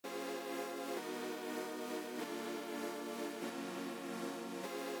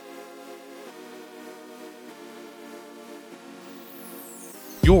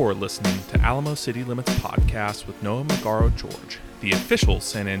You're listening to Alamo City Limits Podcast with Noah Magaro George, the official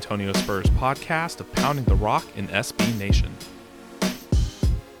San Antonio Spurs podcast of Pounding the Rock in SB Nation.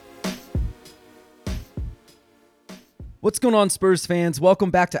 What's going on, Spurs fans?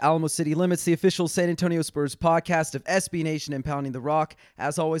 Welcome back to Alamo City Limits, the official San Antonio Spurs podcast of SB Nation and Pounding the Rock.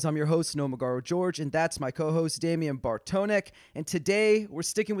 As always, I'm your host, Noah Magaro George, and that's my co-host, Damian Bartonek. And today, we're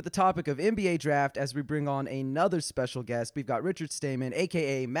sticking with the topic of NBA Draft as we bring on another special guest. We've got Richard Stayman,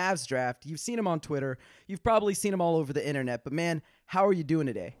 a.k.a. Mavs Draft. You've seen him on Twitter. You've probably seen him all over the internet. But man, how are you doing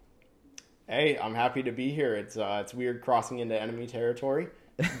today? Hey, I'm happy to be here. It's weird crossing into enemy territory.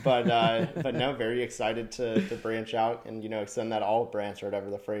 But no, very excited to branch out and, extend that olive branch or whatever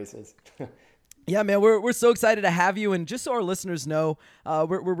the phrase is. Yeah, man, we're so excited to have you. And just so our listeners know,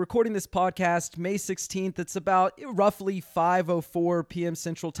 we're recording this podcast May 16th. It's about roughly 5:04 p.m.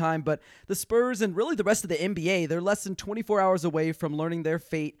 Central Time. But the Spurs and really the rest of the NBA, they're less than 24 hours away from learning their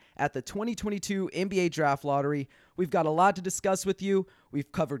fate at the 2022 NBA Draft Lottery. We've got a lot to discuss with you.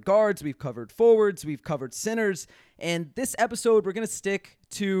 We've covered guards, we've covered forwards, we've covered centers. And this episode, we're going to stick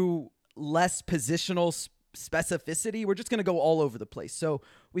to less positional specificity. We're just going to go all over the place. So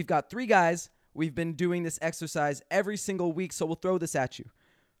we've got three guys. We've been doing this exercise every single week, so we'll throw this at you.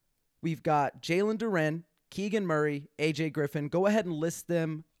 We've got Jalen Duren, Keegan Murray, AJ Griffin. Go ahead and list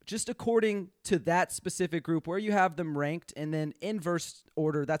them just according to that specific group, where you have them ranked, and then inverse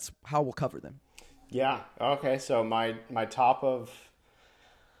order, that's how we'll cover them. Yeah, okay, so my top of...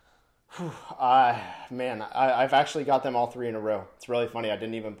 I've actually got them all three in a row. It's really funny. I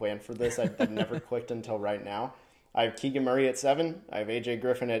didn't even plan for this. I never clicked until right now. I have Keegan Murray at 7. I have AJ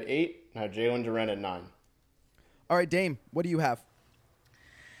Griffin at 8. And I have Jalen Duren at 9. All right, Dame, what do you have?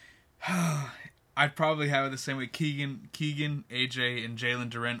 I'd probably have it the same way. Keegan, AJ, and Jalen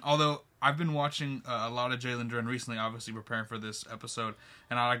Duren. Although I've been watching a lot of Jalen Duren recently, obviously preparing for this episode,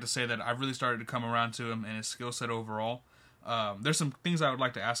 and I like to say that I've really started to come around to him and his skill set overall. There's some things I would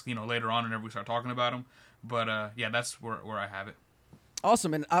like to ask, later on whenever we start talking about him. But yeah, that's where I have it.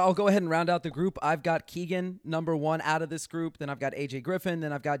 Awesome, and I'll go ahead and round out the group. I've got Keegan, number 1 out of this group. Then I've got AJ Griffin.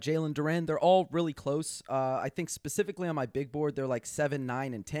 Then I've got Jalen Duren. They're all really close. I think specifically on my big board, they're like 7,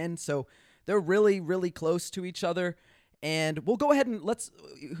 9, and 10. So they're really, really close to each other. And we'll go ahead and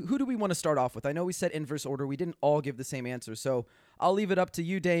who do we want to start off with? I know we said inverse order. We didn't all give the same answer. So I'll leave it up to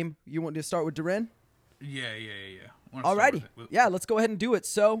you, Dame. You want to start with Duren? Yeah. Alrighty. Yeah, let's go ahead and do it.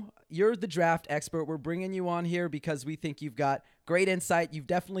 So you're the draft expert. We're bringing you on here because we think you've got great insight. You've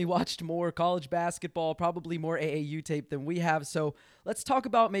definitely watched more college basketball, probably more AAU tape than we have. So let's talk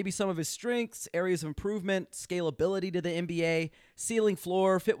about maybe some of his strengths, areas of improvement, scalability to the NBA, ceiling,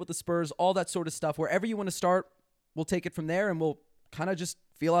 floor, fit with the Spurs, all that sort of stuff. Wherever you want to start, we'll take it from there, and we'll kind of just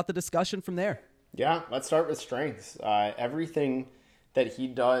feel out the discussion from there. Yeah, let's start with strengths. Everything that he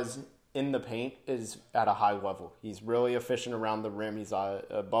does in the paint is at a high level. He's really efficient around the rim. He's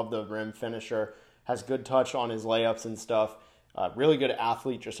above the rim finisher, has good touch on his layups and stuff. Really good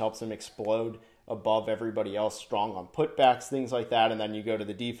athlete, just helps him explode above everybody else, strong on putbacks, things like that. And then you go to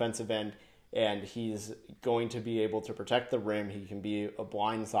the defensive end, and he's going to be able to protect the rim. He can be a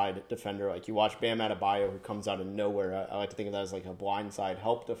blindside defender. Like you watch Bam Adebayo, who comes out of nowhere. I like to think of that as like a blindside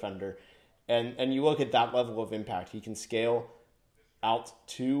help defender. And you look at that level of impact. He can scale out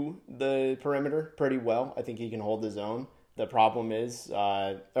to the perimeter pretty well. I think he can hold his own. The problem is,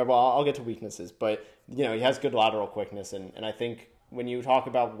 I'll get to weaknesses, but he has good lateral quickness, and I think when you talk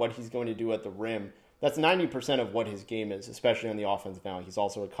about what he's going to do at the rim, that's 90% of what his game is, especially on the offensive end. He's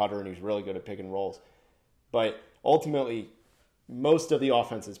also a cutter, and he's really good at pick and rolls. But ultimately, most of the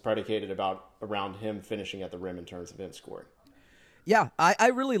offense is predicated around him finishing at the rim in terms of him scoring. Yeah, I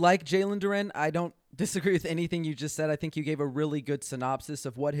really like Jalen Duren. I don't disagree with anything you just said. I think you gave a really good synopsis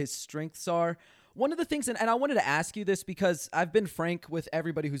of what his strengths are. One of the things, and I wanted to ask you this because I've been frank with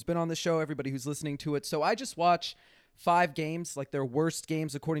everybody who's been on the show, everybody who's listening to it. So I just watch 5 games, like their worst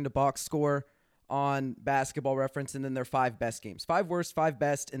games according to box score on Basketball Reference, and then their 5 best games. 5 worst, 5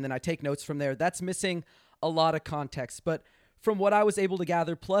 best, and then I take notes from there. That's missing a lot of context. But from what I was able to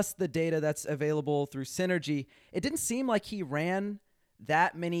gather, plus the data that's available through Synergy, it didn't seem like he ran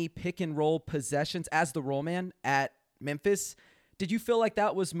that many pick and roll possessions as the roll man at Memphis. Did you feel like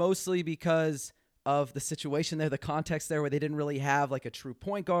that was mostly because of the situation there, the context there, where they didn't really have like a true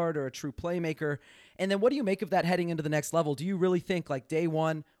point guard or a true playmaker? And then what do you make of that heading into the next level? Do you really think like day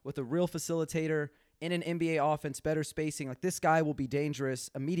one with a real facilitator in an NBA offense, better spacing, like this guy will be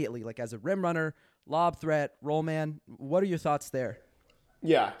dangerous immediately, like as a rim runner, lob threat, roll man? What are your thoughts there?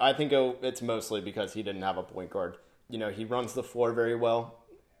 Yeah, I think it's mostly because he didn't have a point guard. He runs the floor very well.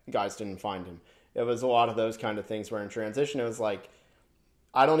 Guys didn't find him. It was a lot of those kind of things where in transition, it was like,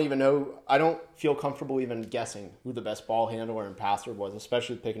 I don't even know. I don't feel comfortable even guessing who the best ball handler and passer was,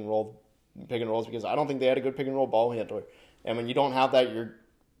 especially pick and rolls, because I don't think they had a good pick and roll ball handler. And when you don't have that, you're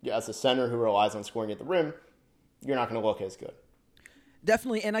as a center who relies on scoring at the rim, you're not going to look as good.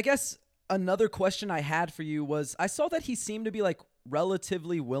 Definitely. And I guess another question I had for you was, I saw that he seemed to be like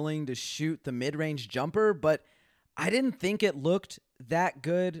relatively willing to shoot the mid-range jumper, but I didn't think it looked that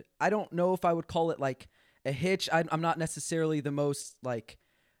good. I don't know if I would call it like a hitch. I'm not necessarily the most, like,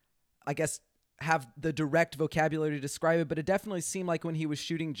 I guess, have the direct vocabulary to describe it, but it definitely seemed like when he was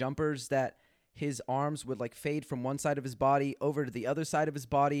shooting jumpers that his arms would like fade from one side of his body over to the other side of his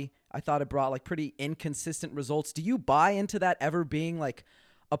body. I thought it brought like pretty inconsistent results. Do you buy into that ever being like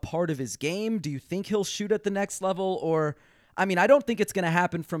a part of his game? Do you think he'll shoot at the next level? Or, I mean, I don't think it's going to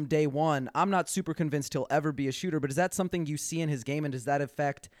happen from day one. I'm not super convinced he'll ever be a shooter, but is that something you see in his game, and does that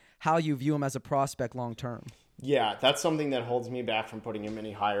affect how you view him as a prospect long term? Yeah, that's something that holds me back from putting him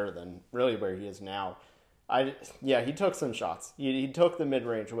any higher than really where he is now. He took some shots. He took the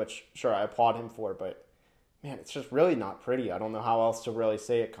mid-range, which, sure, I applaud him for, but, man, it's just really not pretty. I don't know how else to really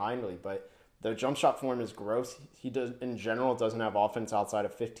say it kindly, but the jump shot form is gross. He does, in general, doesn't have offense outside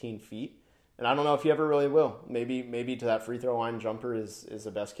of 15 feet, and I don't know if he ever really will. Maybe to that free throw line jumper is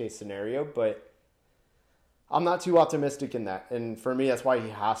the best-case scenario, but I'm not too optimistic in that, and for me, that's why he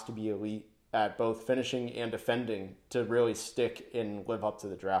has to be elite at both finishing and defending to really stick and live up to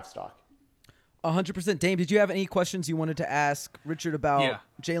the draft stock. 100%. Dame, did you have any questions you wanted to ask Richard about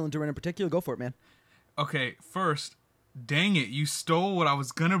Jalen Duren in particular? Go for it, man. Okay, first, dang it, you stole what I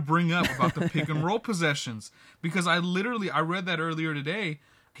was going to bring up about the pick and roll possessions. Because I read that earlier today.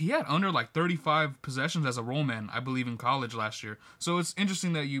 He had under like 35 possessions as a roll man, I believe, in college last year. So it's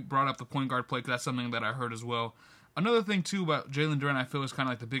interesting that you brought up the point guard play, because that's something that I heard as well. Another thing, too, about Jalen Duren, I feel is kind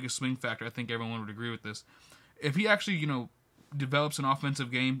of like the biggest swing factor. I think everyone would agree with this. If he actually, develops an offensive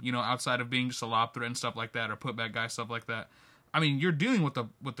game, outside of being just a lob threat and stuff like that, or putback guy, stuff like that, I mean, you're dealing with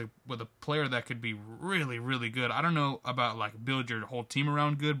a player that could be really, really good. I don't know about like build your whole team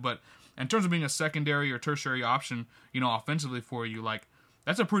around good, but in terms of being a secondary or tertiary option, offensively for you, like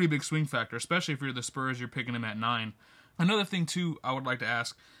that's a pretty big swing factor, especially if you're the Spurs, you're picking him at 9. Another thing too, I would like to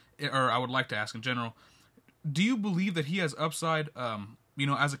ask in general, do you believe that he has upside,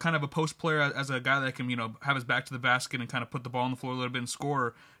 as a kind of a post player, as a guy that can, have his back to the basket and kind of put the ball on the floor a little bit and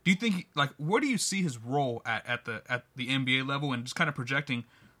score? Do you think, where do you see his role at the NBA level, and just kind of projecting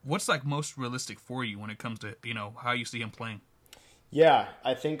what's like most realistic for you when it comes to, how you see him playing? Yeah,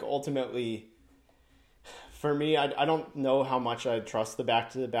 I think ultimately, for me, I don't know how much I trust the back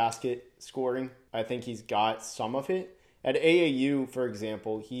to the basket scoring. I think he's got some of it. At AAU, for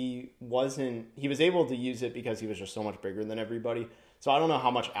example, he was able to use it because he was just so much bigger than everybody. So I don't know how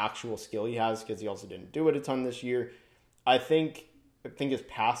much actual skill he has, because he also didn't do it a ton this year. I think his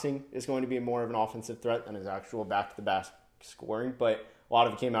passing is going to be more of an offensive threat than his actual back-to-the-basket scoring. But a lot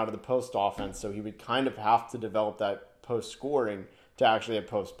of it came out of the post offense, so he would kind of have to develop that post scoring to actually have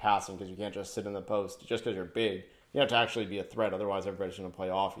post passing, because you can't just sit in the post just because you're big. You have to actually be a threat, otherwise everybody's going to play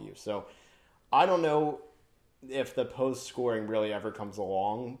off of you. So I don't know if the post scoring really ever comes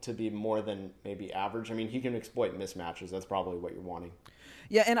along to be more than maybe average. I mean, he can exploit mismatches. That's probably what you're wanting.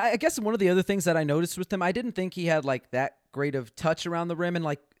 Yeah, and I guess one of the other things that I noticed with him, I didn't think he had like that great of touch around the rim, and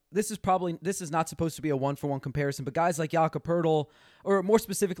like this is not supposed to be a 1-for-1 comparison, but guys like Jakob Poeltl, or more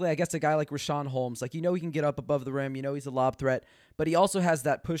specifically, I guess a guy like Rashawn Holmes, like he can get up above the rim, he's a lob threat, but he also has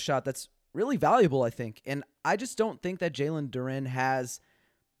that push shot that's really valuable, I think. And I just don't think that Jalen Duren has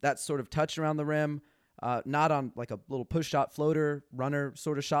that sort of touch around the rim. Not on like a little push shot, floater, runner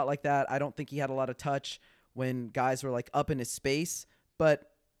sort of shot like that. I don't think he had a lot of touch when guys were like up in his space. But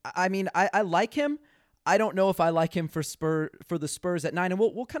I mean, I like him. I don't know if I like him for the Spurs at 9. And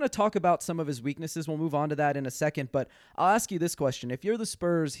we'll kind of talk about some of his weaknesses. We'll move on to that in a second. But I'll ask you this question. If you're the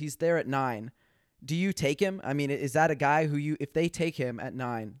Spurs, he's there at 9. Do you take him? I mean, is that a guy who if they take him at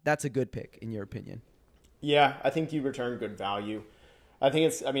 9, that's a good pick in your opinion? Yeah, I think you return good value.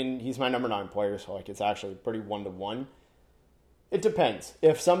 He's my number 9 player, so like it's actually pretty 1-to-1. It depends.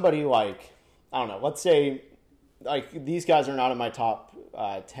 If somebody like, I don't know, let's say like these guys are not in my top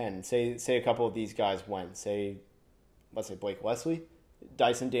 10. Say a couple of these guys went. Let's say Blake Wesley,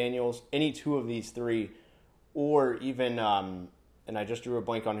 Dyson Daniels, any two of these three, or even and I just drew a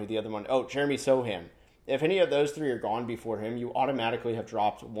blank on who the other one. Oh, Jeremy Sohan. If any of those three are gone before him, you automatically have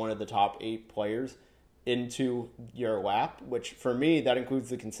dropped one of the top 8 players into your lap, which for me, that includes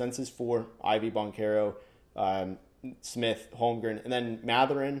the consensus for Ivy, Boncaro, Smith, Holmgren, and then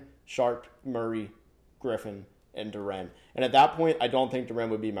Mathurin, Sharp, Murray, Griffin, and Duren. And at that point, I don't think Duren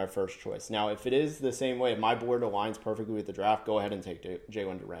would be my first choice. Now, if it is the same way, if my board aligns perfectly with the draft, go ahead and take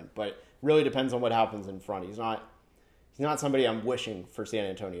Jalen Duren. But really depends on what happens in front. He's not somebody I'm wishing for San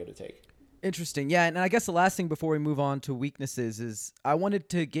Antonio to take. Interesting. Yeah, and I guess the last thing before we move on to weaknesses is I wanted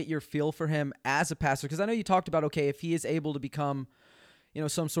to get your feel for him as a passer, because I know you talked about, okay, if he is able to become,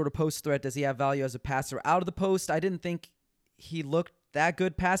 some sort of post threat, does he have value as a passer out of the post? I didn't think he looked that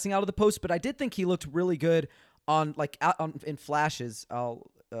good passing out of the post, but I did think he looked really good in flashes. I'll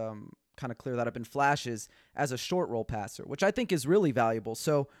kind of clear that up in flashes as a short roll passer, which I think is really valuable.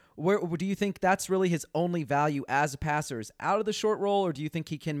 So where do you think that's really his only value as a passer, is out of the short roll, or do you think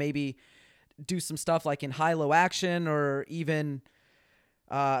he can maybe do some stuff like in high-low action, or even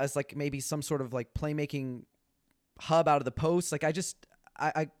as like maybe some sort of like playmaking hub out of the post? Like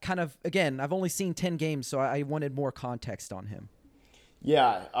I kind of, again, I've only seen 10 games, so I wanted more context on him.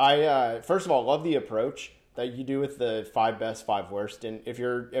 Yeah, I first of all love the approach that you do with the 5 best, 5 worst. And if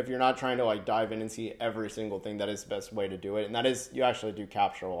you're not trying to like dive in and see every single thing, that is the best way to do it. And that is, you actually do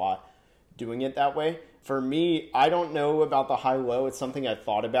capture a lot doing it that way. For me, I don't know about the high-low. It's something I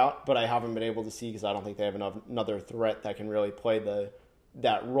thought about, but I haven't been able to see because I don't think they have another threat that can really play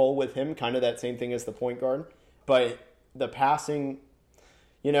that role with him, kind of that same thing as the point guard. But the passing,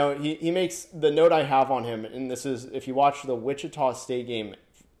 he makes the note I have on him, and this is, if you watch the Wichita State game,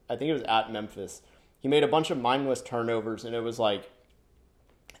 I think it was at Memphis, he made a bunch of mindless turnovers, and it was like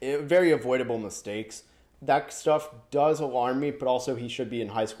very avoidable mistakes. That stuff does alarm me, but also he should be in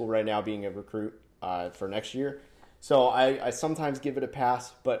high school right now being a recruit for next year. So I sometimes give it a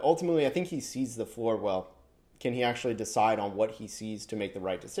pass, but ultimately I think he sees the floor well. Can he actually decide on what he sees to make the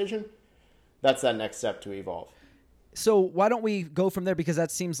right decision? That's that next step to evolve. So why don't we go from there, because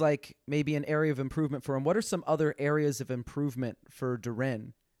that seems like maybe an area of improvement for him. What are some other areas of improvement for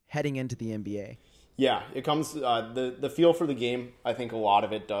Duren heading into the NBA? Yeah, it comes the feel for the game. I think a lot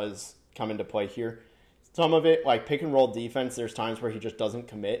of it does come into play here. Some of it, like pick and roll defense, there's times where he just doesn't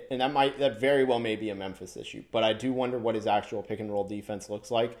commit, and that very well may be a Memphis issue. But I do wonder what his actual pick and roll defense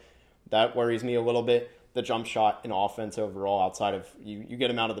looks like. That worries me a little bit. The jump shot and offense overall, outside of you get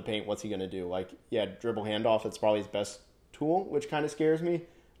him out of the paint, what's he going to do? Dribble handoff, it's probably his best tool, which kind of scares me.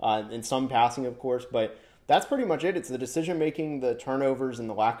 And some passing, of course, but that's pretty much it. It's the decision making, the turnovers, and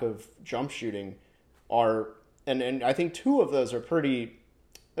the lack of jump shooting and I think 2 of those are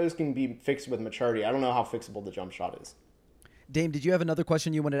those can be fixed with maturity. I don't know how fixable the jump shot is. Dame, did you have another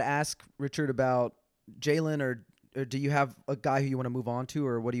question you wanted to ask Richard about Jalen, or do you have a guy who you want to move on to,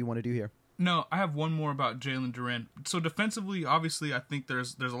 or what do you want to do here? No, I have one more about Jalen Duren. So defensively, obviously, I think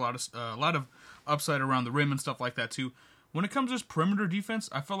there's a lot of upside around the rim and stuff like that too. When it comes to just perimeter defense,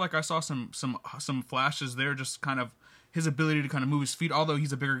 I felt like I saw some flashes there, just kind of his ability to kind of move his feet. Although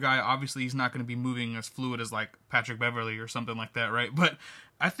he's a bigger guy, obviously he's not going to be moving as fluid as like Patrick Beverly or something like that, right? But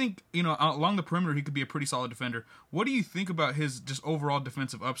I think, along the perimeter, he could be a pretty solid defender. What do you think about his just overall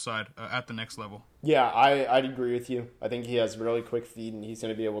defensive upside at the next level? Yeah, I'd agree with you. I think he has really quick feet, and he's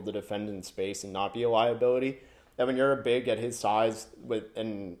going to be able to defend in space and not be a liability. And when you're a big at his size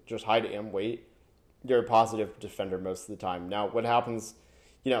and just height and weight, you're a positive defender most of the time. Now, what happens,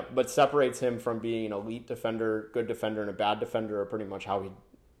 what separates him from being an elite defender, good defender, and a bad defender are pretty much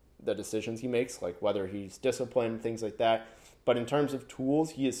the decisions he makes, like whether he's disciplined, things like that. But in terms of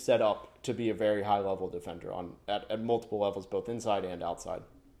tools, he is set up to be a very high-level defender at multiple levels, both inside and outside.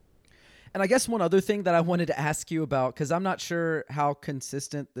 And I guess one other thing that I wanted to ask you about, because I'm not sure how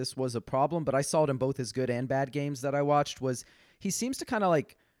consistent this was a problem, but I saw it in both his good and bad games that I watched, was he seems to kind of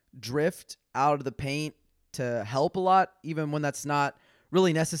like drift out of the paint to help a lot, even when that's not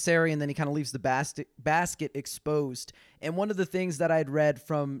really necessary, and then he kind of leaves the basket exposed. And one of the things that I'd read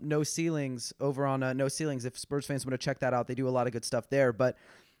from No Ceilings over on No Ceilings, if Spurs fans want to check that out, they do a lot of good stuff there, but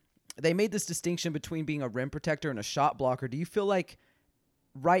they made this distinction between being a rim protector and a shot blocker. Do you feel like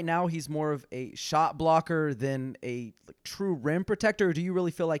right now he's more of a shot blocker than a true rim protector, or do you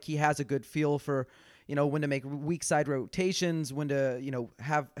really feel like he has a good feel for when to make weak side rotations, when to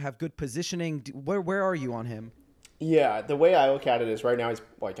have good positioning? Where are you on him? Yeah, the way I look at it is right now he's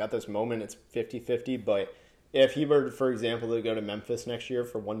like at this moment it's 50-50, but if he were, for example, to go to Memphis next year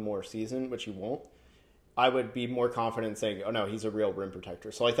for one more season, which he won't, I would be more confident saying, oh no, he's a real rim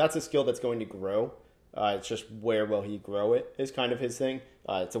protector. So that's a skill that's going to grow. It's just where will he grow it is kind of his thing.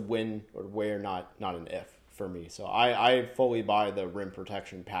 It's a win or where, not an if for me. So I fully buy the rim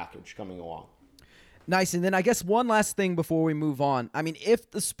protection package coming along. Nice. And then I guess one last thing before we move on. I mean,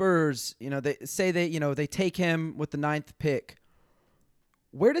 if the Spurs, they say they take him with the 9th pick,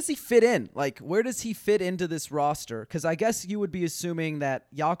 where does he fit in? Like, where does he fit into this roster? Because I guess you would be assuming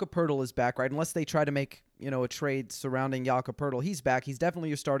that Jakob Poeltl is back, right? Unless they try to make a trade surrounding Jakob Poeltl. He's back. He's definitely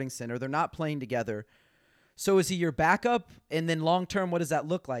your starting center. They're not playing together. So is he your backup? And then long term, what does that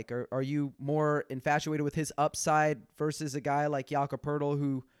look like? Are you more infatuated with his upside versus a guy like Jakob Poeltl,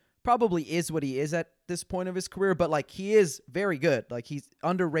 who probably is what he is at this point of his career, but like he is very good. Like he's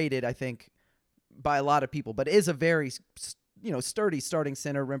underrated, I think, by a lot of people, but is a very, sturdy starting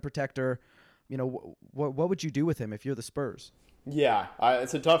center, rim protector. What would you do with him if you're the Spurs? Yeah,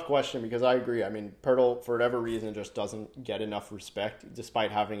 it's a tough question because I agree. I mean, Poeltl, for whatever reason, just doesn't get enough respect,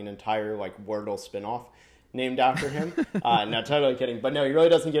 despite having an entire Wordle spinoff named after him. No, totally kidding. But no, he really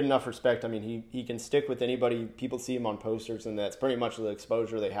doesn't get enough respect. I mean, he can stick with anybody. People see him on posters, and that's pretty much the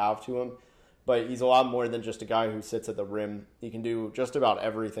exposure they have to him. But he's a lot more than just a guy who sits at the rim. He can do just about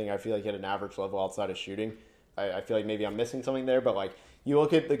everything, I feel like, at an average level outside of shooting. I feel like maybe I'm missing something there, but you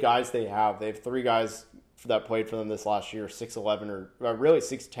look at the guys they have 3 guys that played for them this last year, 6'11", or really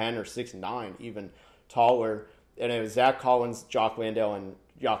 6'10", or 6'9", even taller. And it was Zach Collins, Jock Landale, and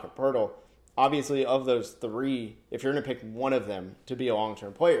Jakob Poeltl. Obviously, of those 3, if you're going to pick one of them to be a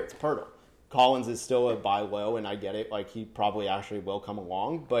long-term player, it's Poeltl. Collins is still a buy low, and I get it. He probably actually will come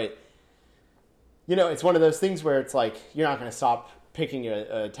along. But, it's one of those things where it's you're not going to stop picking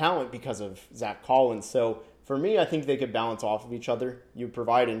a talent because of Zach Collins. So, for me, I think they could balance off of each other. You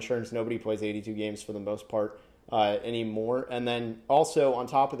provide insurance. Nobody plays 82 games for the most part anymore. And then also, on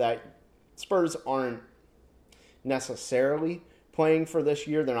top of that, Spurs aren't necessarily playing for this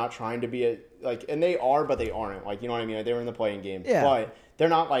year. They're not trying to be and they are, but they aren't. You know what I mean? They were in the playing game. Yeah. But they're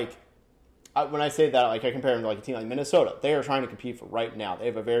not when I say that, I compare them to a team like Minnesota. They are trying to compete for right now. They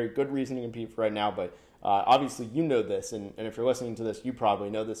have a very good reason to compete for right now, but obviously you know this, and if you're listening to this, you probably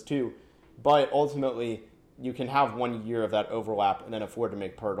know this too. But ultimately, you can have 1 year of that overlap and then afford to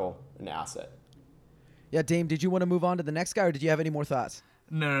make Poeltl an asset. Yeah, Dame, did you want to move on to the next guy, or did you have any more thoughts?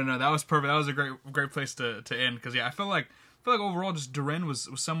 No. That was perfect. That was a great place to end because I feel like overall just Duren was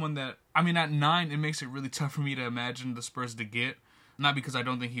someone that, I mean, at 9 it makes it really tough for me to imagine the Spurs to get. Not because I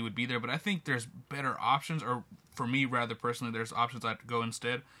don't think he would be there, but I think there's better options, or for me rather personally, there's options I'd go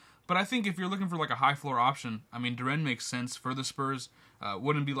instead. But I think if you're looking for a high floor option, I mean, Duren makes sense for the Spurs.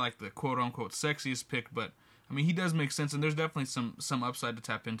 Wouldn't be the quote unquote sexiest pick, but I mean, he does make sense, and there's definitely some upside to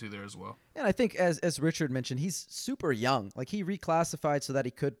tap into there as well. And I think, as Richard mentioned, he's super young. He reclassified so that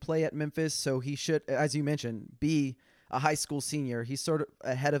he could play at Memphis, so he should, as you mentioned, be a high school senior. He's sort of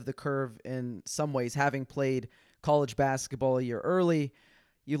ahead of the curve in some ways, having played college basketball a year early.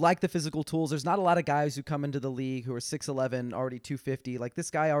 You like the physical tools. There's not a lot of guys who come into the league who are 6'11", already 250.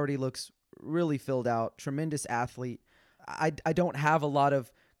 This guy already looks really filled out, tremendous athlete. I don't have a lot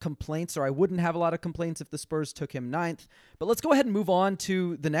of complaints, or I wouldn't have a lot of complaints if the Spurs took him 9th. But let's go ahead and move on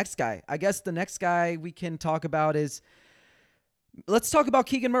to the next guy. I guess the next guy we can talk about is, let's talk about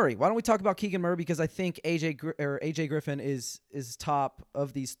Keegan Murray. Why don't we talk about Keegan Murray? Because I think AJ Griffin is top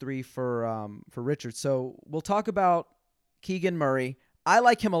of these 3 for Richard. So we'll talk about Keegan Murray. I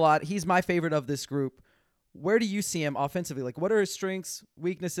like him a lot. He's my favorite of this group. Where do you see him offensively? What are his strengths,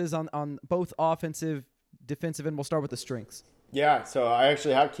 weaknesses on both offensive, defensive, and we'll start with the strengths. Yeah, so I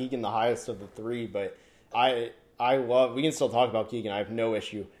actually have Keegan the highest of the 3, but I love, we can still talk about Keegan. I have no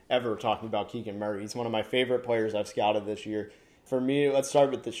issue ever talking about Keegan Murray. He's one of my favorite players I've scouted this year. For me, let's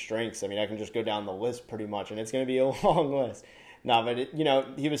start with the strengths. I mean, I can just go down the list pretty much, and it's going to be a long list.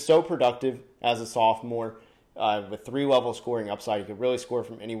 He was so productive as a sophomore with 3-level scoring upside. He could really score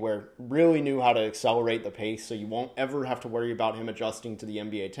from anywhere, really knew how to accelerate the pace, so you won't ever have to worry about him adjusting to the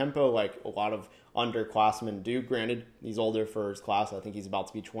NBA tempo like a lot of underclassmen do. Granted, he's older for his class. I think he's about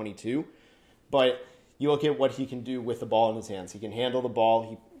to be 22. But you look at what he can do with the ball in his hands. He can handle the ball.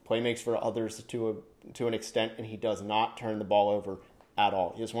 He playmakes for others to an extent, and he does not turn the ball over at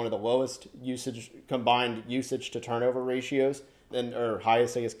all. He has one of the lowest combined usage to turnover ratios, or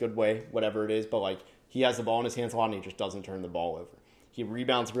highest, I guess, good way, whatever it is. But he has the ball in his hands a lot, and he just doesn't turn the ball over. He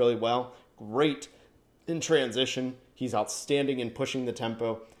rebounds really well. Great in transition. He's outstanding in pushing the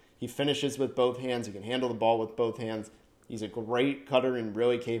tempo. He finishes with both hands. He can handle the ball with both hands. He's a great cutter and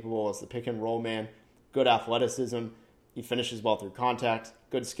really capable as the pick and roll man. Good athleticism. He finishes well through contact.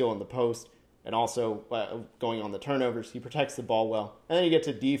 Good skill in the post. And also going on the turnovers. He protects the ball well. And then you get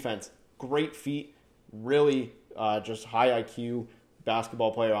to defense. Great feet. Really just high IQ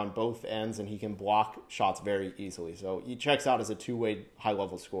basketball player on both ends. And he can block shots very easily. So he checks out as a two-way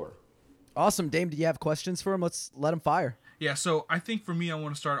high-level scorer. Awesome. Dame, do you have questions for him? Let's let him fire. Yeah, so I think for me, I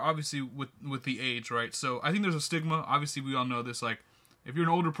want to start obviously with the age, right? So I think there's a stigma. Obviously, we all know this. If you're an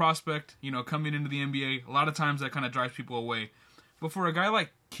older prospect, coming into the NBA, a lot of times that kind of drives people away. But for a guy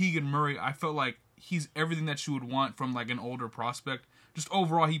like Keegan Murray, I felt like he's everything that you would want from an older prospect. just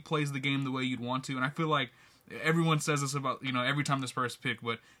overall he plays the game the way you'd want to. And I feel like everyone says this about, every time the Spurs pick,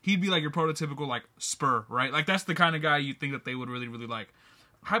 but he'd be like your prototypical like Spur, right? Like that's the kind of guy you think that they would really, really like.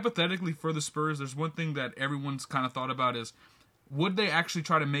 Hypothetically for the Spurs, there's one thing that everyone's kind of thought about is, would they actually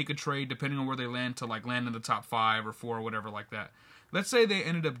try to make a trade depending on where they land to like land in the top 5 or 4 or whatever like that? Let's say they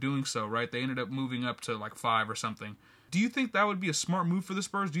ended up doing so, right? They ended up moving up to like 5 or something. Do you think that would be a smart move for the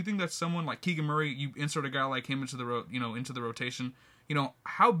Spurs? Do you think that someone like Keegan Murray, you insert a guy like him into the into the rotation?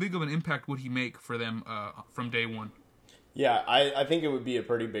 How big of an impact would he make for them from day one? Yeah, I think it would be a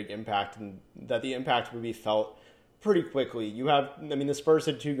pretty big impact, and that the impact would be felt pretty quickly. The Spurs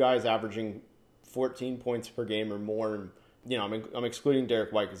had 2 guys averaging 14 points per game or more, and I'm excluding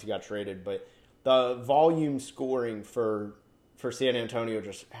Derek White because he got traded, but the volume scoring for San Antonio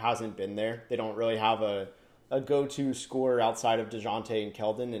just hasn't been there. They don't really have a go-to scorer outside of DeJounte and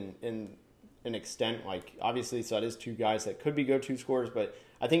Keldon in an extent. Like, obviously, so that is 2 guys that could be go-to scorers, but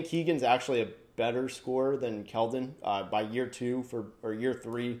I think Keegan's actually a better scorer than Keldon by year 2 or year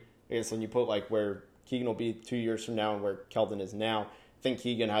 3. I guess when you put like where Keegan will be 2 years from now and where Keldon is now, I think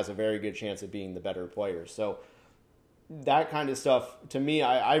Keegan has a very good chance of being the better player. So that kind of stuff, to me,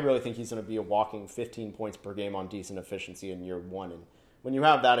 I really think he's going to be a walking 15 points per game on decent efficiency in year 1. And when you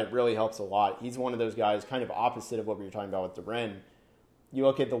have that, it really helps a lot. He's one of those guys, kind of opposite of what we were talking about with Duren. You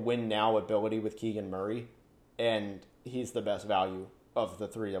look at the win-now ability with Keegan Murray, and he's the best value of the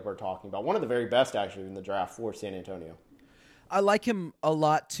 3 that we're talking about. One of the very best, actually, in the draft for San Antonio. I like him a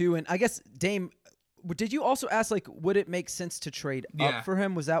lot, too. And I guess, Dame, did you also ask, like, would it make sense to trade up for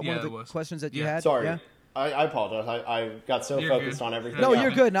him? Was that one of the questions that you had? Sorry. Yeah? I apologize. I got so focused on everything. No,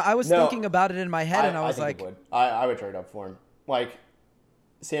 you're good. No, I was thinking about it in my head, and I was like... I would trade up for him. Like,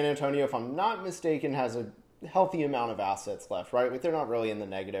 San Antonio, if I'm not mistaken, has a healthy amount of assets left, right? Like, they're not really in the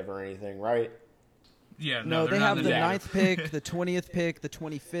negative or anything, right? Yeah, no, they have the 9th pick, the 20th pick, the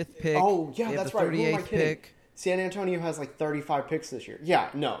 25th pick. Oh, yeah, that's right. The 38th pick. San Antonio has like 35 picks this year. Yeah,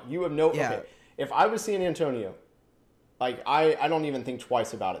 no, you have no... Yeah. Okay, if I was San Antonio, like, I don't even think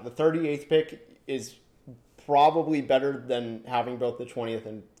twice about it. The 38th pick is probably better than having both the 20th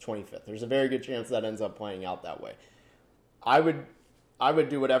and 25th. There's a very good chance that ends up playing out that way. I would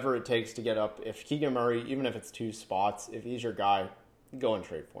do whatever it takes to get up. If Keegan Murray, even if it's 2 spots, if he's your guy, go and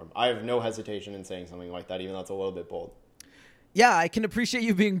trade for him. I have no hesitation in saying something like that, even though it's a little bit bold. Yeah, I can appreciate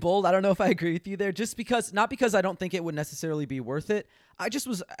you being bold. I don't know if I agree with you there, not because I don't think it would necessarily be worth it. I just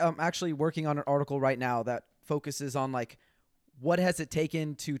was actually working on an article right now that focuses on like what has it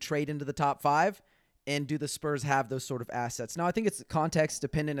taken to trade into the top 5, and do the Spurs have those sort of assets? Now, I think it's context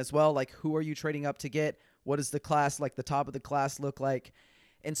dependent as well. Like, who are you trading up to get? What does the class, like the top of the class, look like?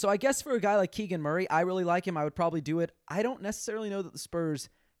 And so I guess for a guy like Keegan Murray, I really like him. I would probably do it. I don't necessarily know that the Spurs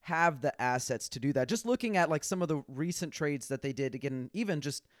have the assets to do that. Just looking at like some of the recent trades that they did to get in even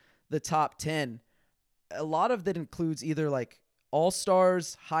just the top 10, a lot of that includes either like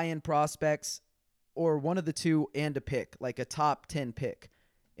all-stars, high-end prospects, or one of the 2 and a pick, like a top 10 pick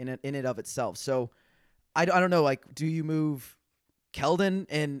in it of itself. So I don't know, like, do you move Keldon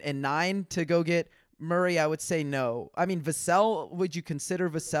and 9 to go get Murray? I would say no. I mean, Vassell, would you consider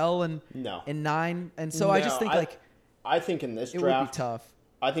Vassell and 9? And so I just think I think in this draft, it would be tough.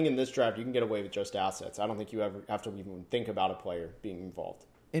 I think in this draft you can get away with just assets. I don't think you ever have to even think about a player being involved.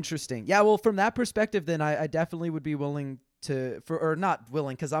 Interesting. Yeah, well, from that perspective, then I definitely would be willing to, or not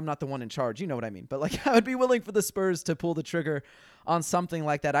willing because I'm not the one in charge. You know what I mean? But like, I would be willing for the Spurs to pull the trigger on something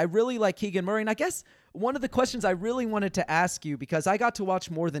like that. I really like Keegan Murray. And I guess one of the questions I really wanted to ask you, because I got to watch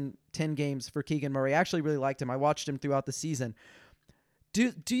more than 10 games for Keegan Murray. I actually really liked him. I watched him throughout the season.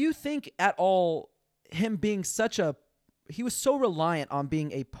 Do you think at all him being he was so reliant on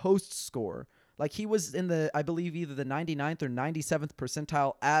being a post scorer? Like, he was in I believe either the 99th or 97th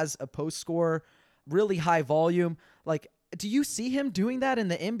percentile as a post scorer, really high volume. Like, do you see him doing that in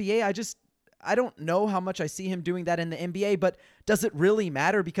the NBA? I don't know how much I see him doing that in the NBA, but does it really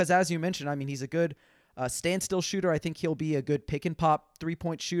matter? Because as you mentioned, I mean, he's a good standstill shooter. I think he'll be a good pick and pop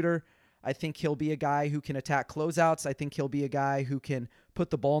 3-point shooter. I think he'll be a guy who can attack closeouts. I think he'll be a guy who can put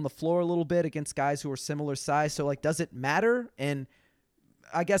the ball on the floor a little bit against guys who are similar size. So like, does it matter? And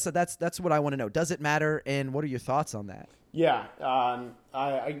I guess that's what I want to know. Does it matter? And what are your thoughts on that? Yeah.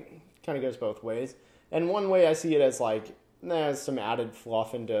 I kind of goes both ways. And one way I see it as like, there's some added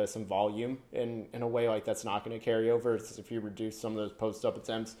fluff into some volume in a way like that's not going to carry over. It's if you reduce some of those post-up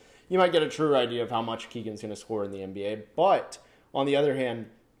attempts, you might get a true idea of how much Keegan's going to score in the NBA. But on the other hand,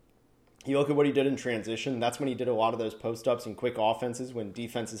 you look at what he did in transition. That's when he did a lot of those post-ups and quick offenses when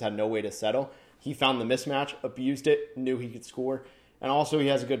defenses had no way to settle. He found the mismatch, abused it, knew he could score. And also, he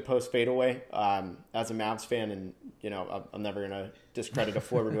has a good post fadeaway. As a Mavs fan, and I'm never gonna discredit a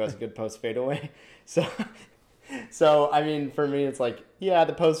forward who has a good post fadeaway. So I mean, for me, it's like, yeah,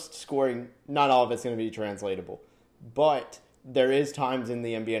 the post scoring, not all of it's gonna be translatable, but there is times in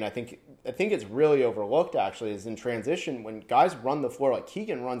the NBA, and I think it's really overlooked actually, is in transition when guys run the floor. Like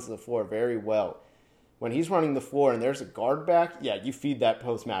Keegan runs the floor very well. When he's running the floor and there's a guard back, yeah, you feed that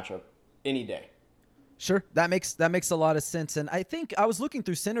post matchup any day. Sure, that makes a lot of sense. And I think I was looking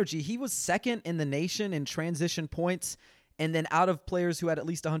through Synergy. He was second in the nation in transition points, and then out of players who had at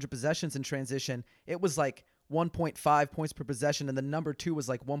least 100 possessions in transition, it was like 1.5 points per possession, and the number 2 was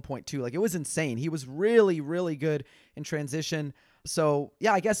like 1.2. Like, it was insane. He was really, really good in transition. So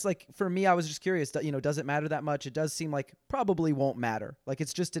yeah, I guess like for me, I was just curious. Does it matter that much? It does seem like probably won't matter. Like,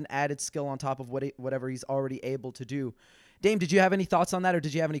 it's just an added skill on top of whatever he's already able to do. Dame, did you have any thoughts on that, or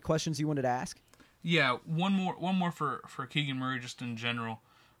did you have any questions you wanted to ask? Yeah, one more for Keegan Murray just in general.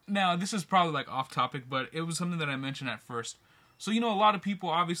 Now, this is probably like off topic, but it was something that I mentioned at first. So, a lot of people,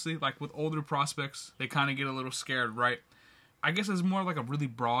 obviously, like with older prospects, they kind of get a little scared, right? I guess it's more like a really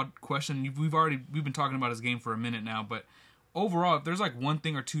broad question. We've been talking about his game for a minute now, but overall, if there's like one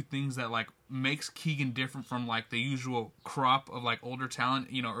thing or two things that like makes Keegan different from like the usual crop of like older talent,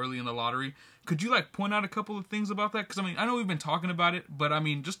 early in the lottery, could you like point out a couple of things about that? Because I mean, I know we've been talking about it, but I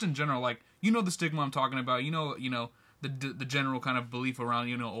mean, just in general, like the stigma I'm talking about, the general kind of belief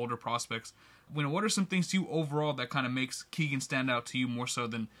around older prospects. What are some things to you overall that kind of makes Keegan stand out to you more so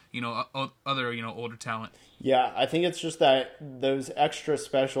than other older talent? Yeah, I think it's just that those extra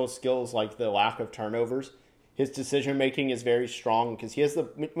special skills, like the lack of turnovers. His decision making is very strong because he has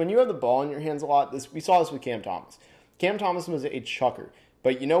when you have the ball in your hands a lot. We saw this with Cam Thomas. Cam Thomas was a chucker,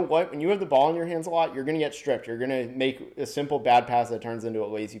 but you know what? When you have the ball in your hands a lot, you're going to get stripped. You're going to make a simple bad pass that turns into a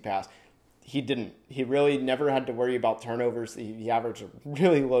lazy pass. He didn't. He really never had to worry about turnovers. He averaged a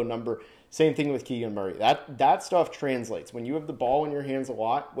really low number. Same thing with Keegan Murray. That stuff translates. When you have the ball in your hands a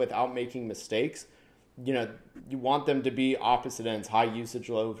lot without making mistakes, you want them to be opposite ends. High usage,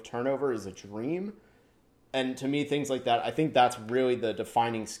 low turnover is a dream. And to me, things like that, I think that's really the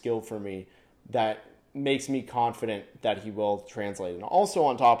defining skill for me that makes me confident that he will translate. And also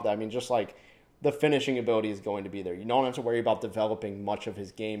on top of that, I mean, just like the finishing ability is going to be there. You don't have to worry about developing much of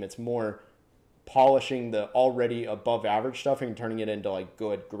his game. It's more polishing the already above average stuff and turning it into like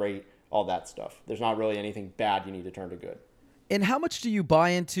good, great, all that stuff. There's not really anything bad you need to turn to good. And how much do you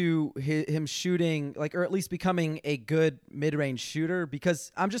buy into him shooting, like, or at least becoming a good mid-range shooter?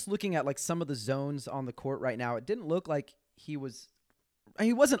 Because I'm just looking at like some of the zones on the court right now. It didn't look like he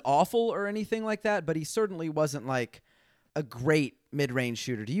wasn't awful or anything like that, but he certainly wasn't like a great mid-range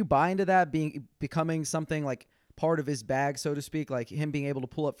shooter. Do you buy into that becoming something like part of his bag, so to speak, like him being able to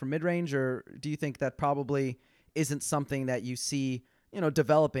pull up from mid-range, or do you think that probably isn't something that you see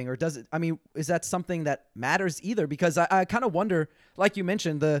developing, or does it? I mean, is that something that matters either? Because I kind of wonder, like you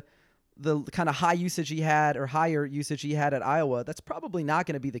mentioned, the kind of high usage he had or higher usage he had at Iowa, that's probably not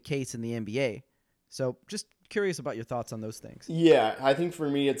going to be the case in the NBA. So just curious about your thoughts on those things. Yeah, I think for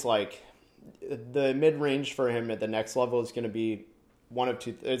me, it's like the mid-range for him at the next level is going to be one of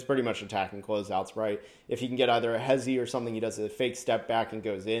two. It's pretty much attacking closeouts, right? If he can get either a hezzy or something, he does a fake step back and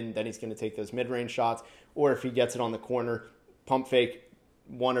goes in, then he's going to take those mid-range shots. Or if he gets it on the corner, pump fake,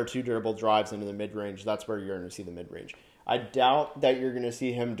 one or two dribble drives into the mid-range, that's where you're going to see the mid-range. I doubt that you're going to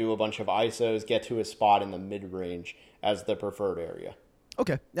see him do a bunch of ISOs, get to a spot in the mid-range as the preferred area.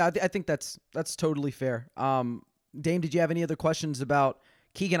 Okay. Yeah, I think that's totally fair. Dame, did you have any other questions about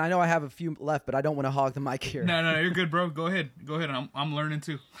Keegan? I know I have a few left, but I don't want to hog the mic here. No, you're good, bro. Go ahead. I'm learning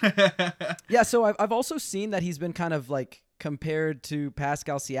too. Yeah, so I've also seen that he's been kind of like compared to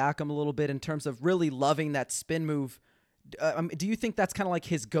Pascal Siakam a little bit in terms of really loving that spin move. Do you think that's kind of like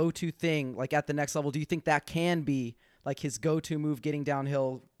his go-to thing, like at the next level? Do you think that can be like his go-to move, getting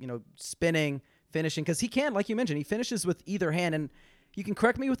downhill, spinning, finishing? Because he can, like you mentioned, he finishes with either hand. And you can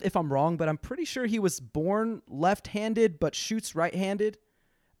correct me if I'm wrong, but I'm pretty sure he was born left-handed but shoots right-handed.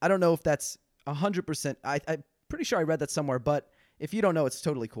 I don't know if that's 100%. I'm pretty sure I read that somewhere, but if you don't know, it's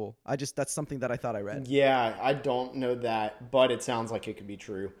totally cool. That's something that I thought I read. Yeah, I don't know that, but it sounds like it could be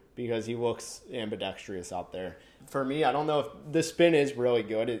true because he looks ambidextrous out there. For me, I don't know if the spin is really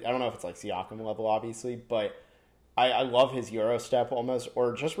good. I don't know if it's like Siakam level, obviously, but I love his Euro step almost,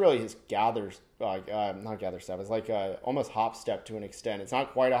 or just really his not gather step. It's like almost hop step to an extent. It's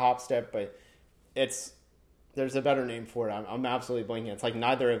not quite a hop step, but there's a better name for it. I'm absolutely blanking. It's like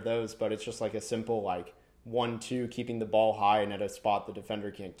neither of those, but it's just like a simple like 1-2, keeping the ball high and at a spot the defender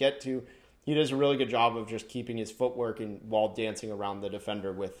can't get to. He does a really good job of just keeping his footwork and while dancing around the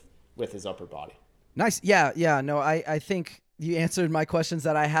defender with his upper body. Nice. Yeah. No, I think you answered my questions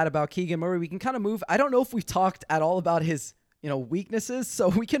that I had about Keegan Murray. We can kind of move. I don't know if we've talked at all about his, weaknesses, so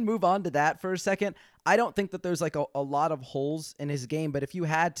we can move on to that for a second. I don't think that there's like a lot of holes in his game, but if you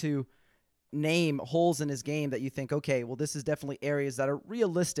had to name holes in his game that you think, okay, well, this is definitely areas that are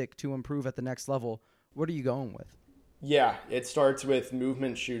realistic to improve at the next level, what are you going with? Yeah, it starts with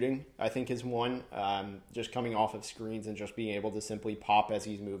movement shooting, I think is one. Just coming off of screens and just being able to simply pop as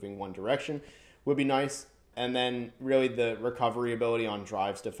he's moving one direction would be nice. And then really the recovery ability on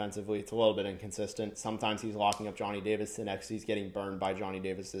drives defensively, it's a little bit inconsistent. Sometimes he's locking up Johnny Davis, the next he's getting burned by Johnny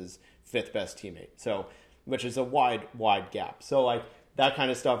Davis's fifth best teammate. So, which is a wide gap. So like that kind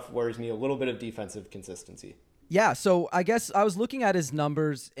of stuff worries me, a little bit of defensive consistency. Yeah, so I guess I was looking at his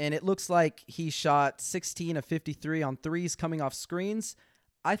numbers, and it looks like he shot 16 of 53 on threes coming off screens.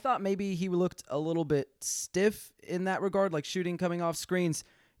 I thought maybe he looked a little bit stiff in that regard, like shooting coming off screens.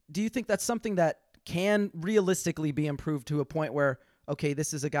 Do you think that's something that can realistically be improved to a point where, okay,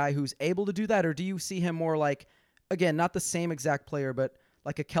 this is a guy who's able to do that? Or do you see him more like, again, not the same exact player, but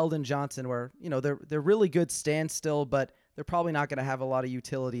like a Keldon Johnson where, they're really good standstill, but they're probably not going to have a lot of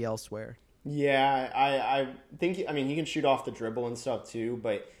utility elsewhere? Yeah, I think, he can shoot off the dribble and stuff too,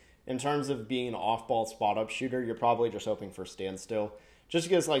 but in terms of being an off-ball spot-up shooter, you're probably just hoping for standstill. Just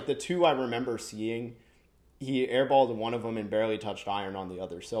because, like, the two I remember seeing, he airballed one of them and barely touched iron on the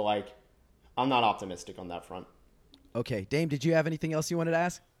other. So, like, I'm not optimistic on that front. Okay, Dame, did you have anything else you wanted to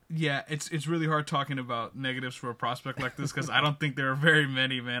ask? Yeah, it's really hard talking about negatives for a prospect like this because I don't think there are very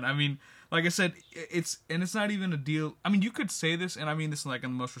many, man. I mean, like I said, it's not even a deal. I mean, you could say this, and I mean this like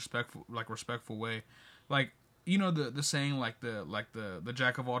in the most respectful way, like the saying like the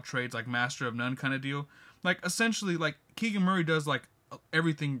jack of all trades, like master of none kind of deal. Like essentially, like Keegan Murray does like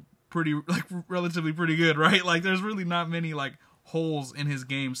everything pretty like relatively pretty good, right? Like there's really not many like holes in his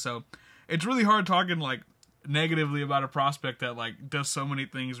game, so it's really hard talking like negatively about a prospect that like does so many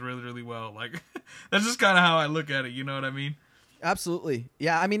things really, really well. Like that's just kind of how I look at it. You know what I mean? Absolutely.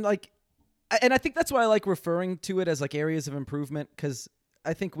 Yeah. I mean, like, and I think that's why I like referring to it as like areas of improvement, because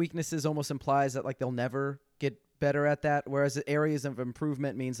I think weaknesses almost implies that like they'll never get better at that, whereas areas of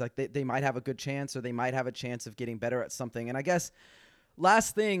improvement means like they might have a good chance, or they might have a chance of getting better at something. And I guess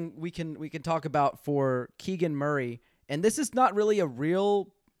last thing we can talk about for Keegan Murray, and this is not really a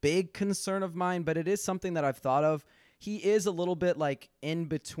real big concern of mine, but it is something that I've thought of. He is a little bit like in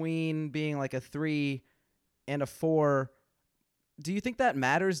between being like a 3 and a 4. Do you think that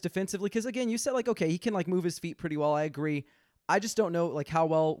matters defensively? Because again, you said like, okay, he can like move his feet pretty well. I agree. I just don't know like how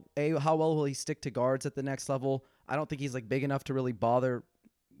well will he stick to guards at the next level? I don't think he's like big enough to really bother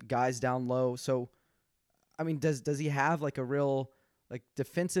guys down low. So, I mean, does he have like a real like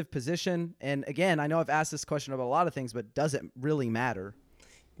defensive position? And again, I know I've asked this question about a lot of things, but does it really matter?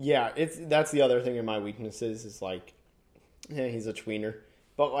 Yeah, that's the other thing in my weaknesses is like, yeah, he's a tweener.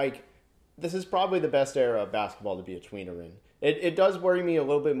 But like, this is probably the best era of basketball to be a tweener in. It does worry me a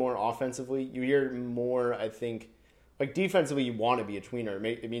little bit more offensively. You hear more, I think, like defensively you want to be a tweener.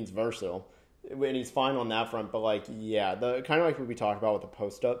 It means versatile. And he's fine on that front. But like, yeah, the kind of like what we talked about with the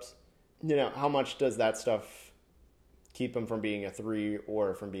post-ups. How much does that stuff keep him from being a 3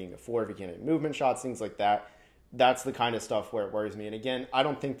 or from being a 4 if he can't hit movement shots, things like that? That's the kind of stuff where it worries me. And again, I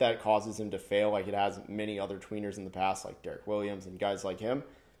don't think that causes him to fail like it has many other tweeners in the past, like Derek Williams and guys like him.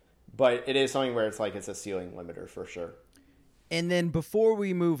 But it is something where it's like it's a ceiling limiter for sure. And then before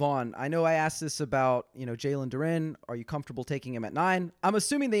we move on, I know I asked this about, Jalen Duren. Are you comfortable taking him at 9? I'm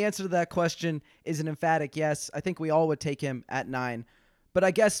assuming the answer to that question is an emphatic yes. I think we all would take him at 9. But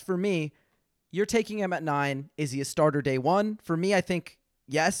I guess for me, you're taking him at 9. Is he a starter day 1? For me, I think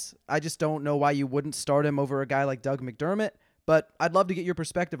yes. I just don't know why you wouldn't start him over a guy like Doug McDermott. But I'd love to get your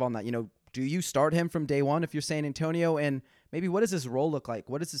perspective on that. Do you start him from day 1 if you're San Antonio? And maybe what does his role look like?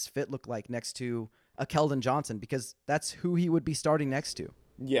 What does his fit look like next to a Keldon Johnson? Because that's who he would be starting next to.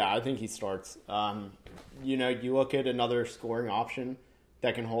 Yeah, I think he starts. You look at another scoring option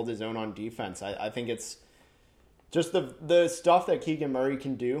that can hold his own on defense. I think it's just the stuff that Keegan Murray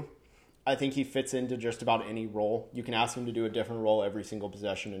can do. I think he fits into just about any role. You can ask him to do a different role every single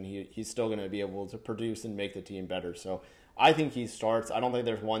possession, and he's still going to be able to produce and make the team better. So I think he starts. I don't think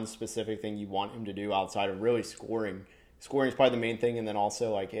there's one specific thing you want him to do outside of really scoring. Scoring is probably the main thing, and then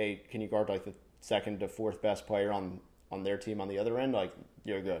also like, hey, can you guard like the second to fourth best player on their team on the other end? Like,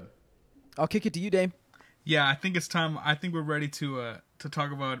 you're good. I'll kick it to you, Dame. Yeah, I think it's time. I think we're ready to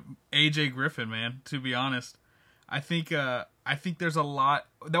talk about AJ Griffin, man. To be honest, I think there's a lot.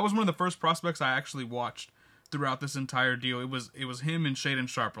 That was one of the first prospects I actually watched throughout this entire deal. It was him and Shaedon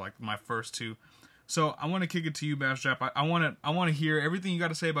Sharpe, like my first two. So I want to kick it to you, Bastrap. I want to hear everything you got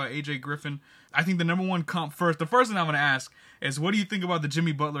to say about AJ Griffin. I think the number one comp first. The first thing I'm going to ask is, what do you think about the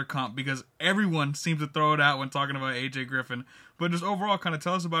Jimmy Butler comp? Because everyone seems to throw it out when talking about AJ Griffin. But just overall, kind of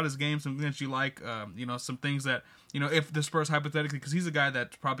tell us about his game, some things that you like, some things that, if the Spurs hypothetically, because he's a guy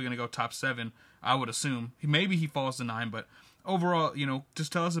that's probably going to go top 7, I would assume. Maybe he falls to 9, but overall,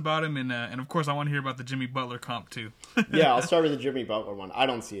 just tell us about him. And of course, I want to hear about the Jimmy Butler comp too. Yeah, I'll start with the Jimmy Butler one. I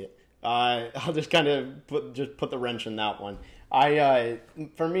don't see it. I'll just kind of put the wrench in that one.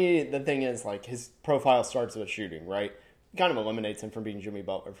 For me, the thing is, like, his profile starts with shooting, right? It kind of eliminates him from being Jimmy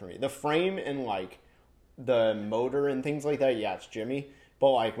Butler for me. The frame and, like, the motor and things like that, yeah, it's Jimmy.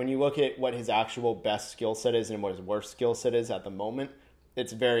 But, like, when you look at what his actual best skill set is and what his worst skill set is at the moment,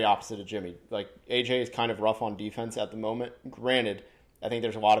 it's very opposite of Jimmy. Like, AJ is kind of rough on defense at the moment. Granted, I think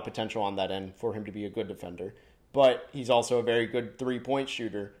there's a lot of potential on that end for him to be a good defender. But he's also a very good three-point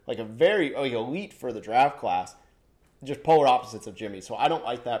shooter, like a very elite for the draft class, just polar opposites of Jimmy. So I don't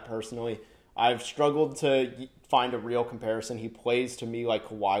like that personally. I've struggled to find a real comparison. He plays to me like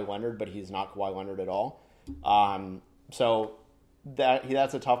Kawhi Leonard, but he's not Kawhi Leonard at all. So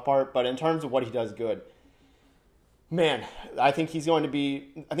that's a tough part. But in terms of what he does good, man, I think he's going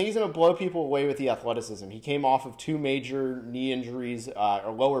to blow people away with the athleticism. He came off of 2 major knee injuries,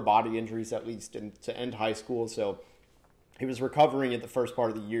 or lower body injuries at least, to end high school. So he was recovering at the first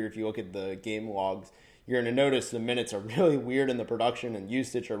part of the year. If you look at the game logs, you're going to notice the minutes are really weird and the production and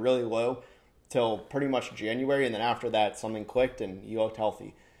usage are really low till pretty much January. And then after that, something clicked and he looked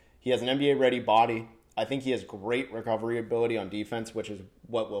healthy. He has an NBA-ready body. I think he has great recovery ability on defense, which is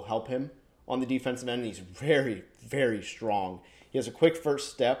what will help him on the defensive end. He's very, very strong. He has a quick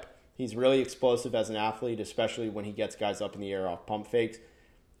first step. He's really explosive as an athlete, especially when he gets guys up in the air off pump fakes.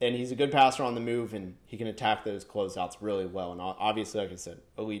 And he's a good passer on the move, and he can attack those closeouts really well. And obviously, like I said,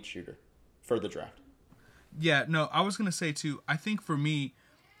 elite shooter for the draft. Yeah, no, I was going to say, too, I think for me,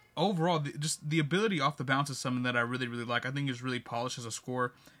 overall, just the ability off the bounce is something that I really, really like. I think he's really polished as a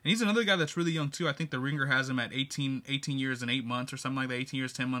scorer. And he's another guy that's really young, too. I think the Ringer has him at 18 years and 8 months or something like that, 18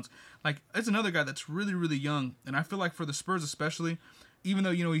 years, 10 months. Like, it's another guy that's really, really young. And I feel like for the Spurs especially, even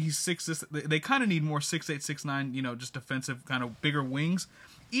though, he's 6'6", they kind of need more 6'8", 6'9", just defensive kind of bigger wings.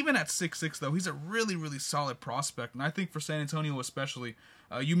 Even at 6'6", though, he's a really, really solid prospect. And I think for San Antonio especially,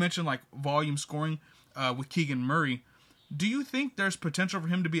 you mentioned, like, volume scoring with Keegan Murray. Do you think there's potential for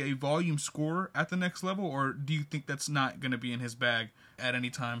him to be a volume scorer at the next level, or do you think that's not going to be in his bag at any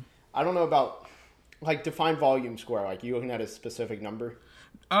time? I don't know about, like, define volume score. Like, you looking at a specific number?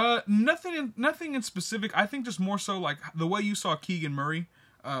 Nothing in specific. I think just more so, like, the way you saw Keegan Murray,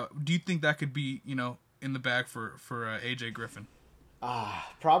 do you think that could be, in the bag for AJ Griffin?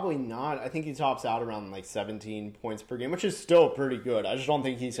 Probably not. I think he tops out around, like, 17 points per game, which is still pretty good. I just don't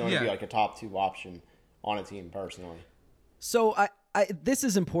think he's going to be, like, a top 2 option on a team, personally. So this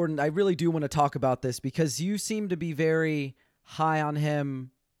is important. I really do want to talk about this because you seem to be very high on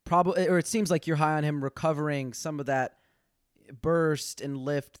him, probably, or it seems like you're high on him recovering some of that burst and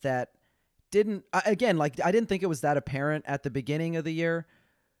lift that didn't, again, like, I didn't think it was that apparent at the beginning of the year.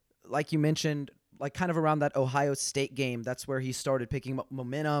 Like you mentioned, like, kind of around that Ohio State game, that's where he started picking up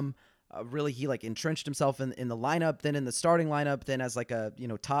momentum. Really, he, like, entrenched himself in the lineup, then in the starting lineup, then as, like, a,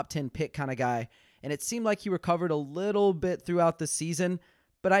 top 10 pick kind of guy. And it seemed like he recovered a little bit throughout the season,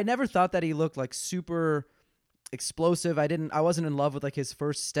 but I never thought that he looked like super explosive. I wasn't in love with, like, his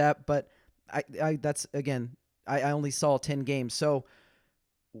first step, but that's, again, I only saw 10 games. So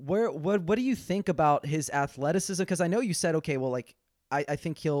what do you think about his athleticism? Because I know you said, okay, well, like, I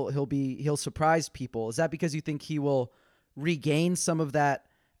think he'll surprise people. Is that because you think he will regain some of that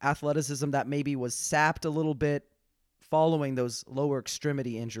athleticism that maybe was sapped a little bit following those lower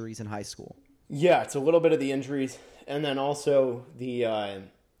extremity injuries in high school? Yeah, it's a little bit of the injuries, and then also the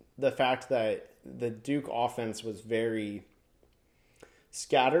fact that the Duke offense was very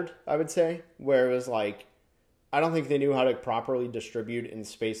scattered, I would say, where it was like, I don't think they knew how to properly distribute and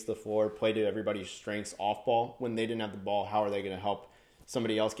space the floor, play to everybody's strengths off ball. When they didn't have the ball, how are they going to help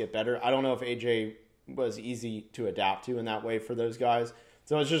somebody else get better? I don't know if AJ was easy to adapt to in that way for those guys.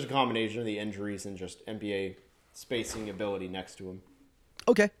 So it's just a combination of the injuries and just NBA spacing ability next to him.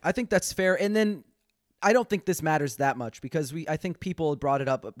 Okay, I think that's fair. And then I don't think this matters that much because I think people had brought it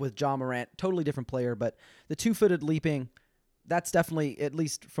up with Ja Morant, totally different player, but the 2-footed leaping, that's definitely, at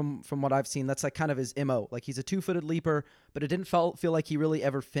least from what I've seen, that's like kind of his MO. Like, he's a 2-footed leaper, but it didn't feel like he really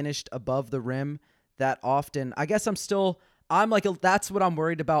ever finished above the rim that often. I guess that's what I'm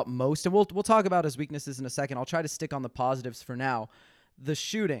worried about most. And we'll talk about his weaknesses in a second. I'll try to stick on the positives for now. The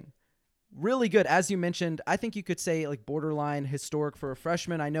shooting. Really good. As you mentioned, I think you could say, like, borderline historic for a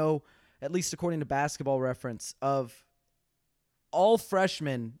freshman. I know at least according to Basketball Reference, of all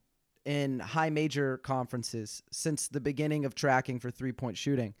freshmen in high major conferences since the beginning of tracking for three-point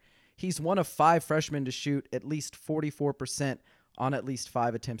shooting. He's one of 5 freshmen to shoot at least 44% on at least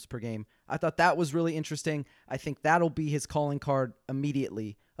 5 attempts per game. I thought that was really interesting. I think that'll be his calling card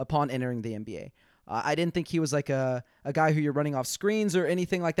immediately upon entering the NBA. I didn't think he was like a guy who you're running off screens or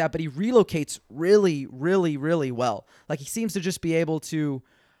anything like that, but he relocates really, really, really well. Like, he seems to just be able to,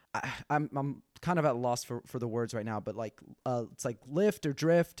 I'm kind of at a loss for the words right now, but like it's like lift or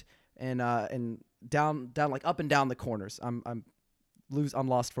drift and down like up and down the corners. I'm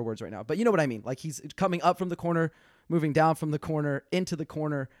lost for words right now, but you know what I mean. Like, he's coming up from the corner, moving down from the corner into the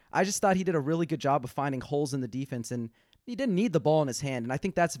corner. I just thought he did a really good job of finding holes in the defense, and he didn't need the ball in his hand. And I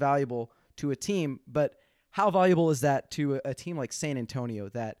think that's valuable to a team, but how valuable is that to a team like San Antonio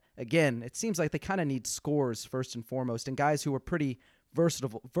that, again, it seems like they kind of need scores first and foremost, and guys who are pretty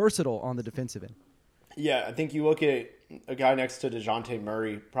versatile on the defensive end? Yeah, I think you look at a guy next to DeJounte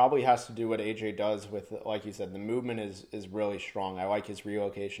Murray, probably has to do what AJ does with, like you said, the movement is really strong. I like his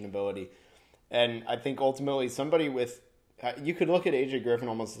relocation ability. And I think ultimately somebody with, you could look at AJ Griffin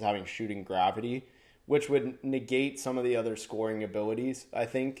almost as having shooting gravity, which would negate some of the other scoring abilities, I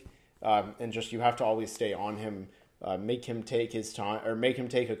think. And just, you have to always stay on him, make him take his time, or make him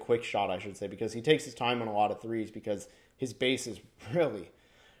take a quick shot, I should say, because he takes his time on a lot of threes because his base is really,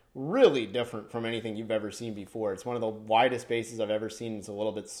 really different from anything you've ever seen before. It's one of the widest bases I've ever seen. It's a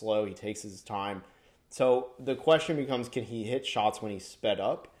little bit slow. He takes his time. So the question becomes, can he hit shots when he's sped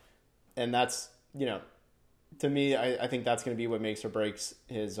up? And that's, to me, I think that's going to be what makes or breaks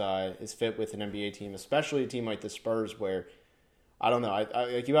his fit with an NBA team, especially a team like the Spurs, where, I don't know,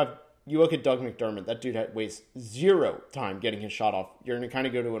 you look at Doug McDermott, that dude wastes zero time getting his shot off. You're going to kind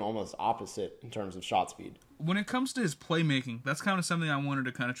of go to an almost opposite in terms of shot speed. When it comes to his playmaking, that's kind of something I wanted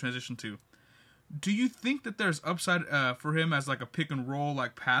to kind of transition to. Do you think that there's upside for him as like a pick and roll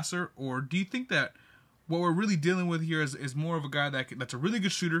like passer, or do you think that what we're really dealing with here is more of a guy that's a really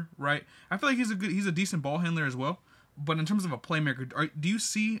good shooter, right? I feel like he's a decent ball handler as well. But in terms of a playmaker, do you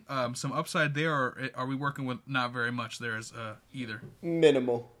see some upside there, or are we working with not very much there as either?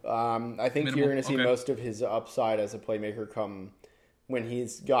 Minimal. I think Minimal. You're going to see Okay. most of his upside as a playmaker come when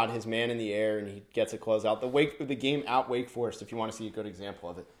he's got his man in the air and he gets a closeout. The game out Wake Forest, if you want to see a good example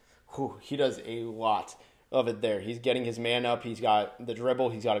of it, he does a lot of it there. He's getting his man up, he's got the dribble,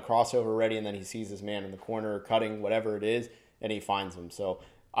 he's got a crossover ready, and then he sees his man in the corner cutting, whatever it is, and he finds him. So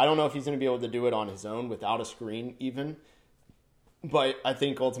I don't know if he's going to be able to do it on his own without a screen even. But I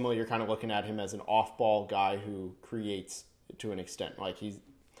think ultimately you're kind of looking at him as an off-ball guy who creates to an extent. Like,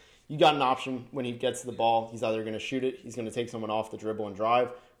 you got an option when he gets the ball. He's either going to shoot it, he's going to take someone off the dribble and drive,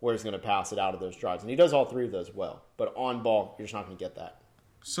 or he's going to pass it out of those drives. And he does all three of those well. But on ball, you're just not going to get that.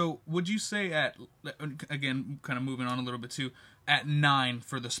 So would you say again, kind of moving on a little bit too, at 9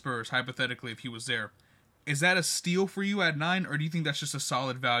 for the Spurs, hypothetically, if he was there, is that a steal for you at 9, or do you think that's just a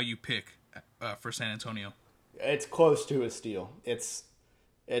solid value pick for San Antonio? It's close to a steal. It's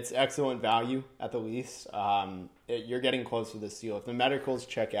excellent value at the least. You're getting close to the steal. If the medicals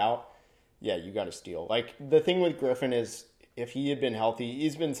check out, yeah, you got to steal. Like, the thing with Griffin is, if he had been healthy,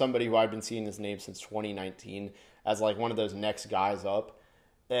 he's been somebody who I've been seeing his name since 2019 as like one of those next guys up.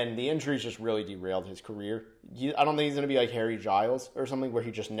 And the injuries just really derailed his career. I don't think he's going to be like Harry Giles or something where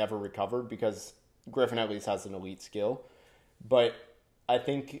he just never recovered, because Griffin at least has an elite skill. But I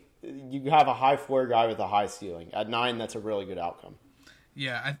think you have a high floor guy with a high ceiling. At 9, that's a really good outcome.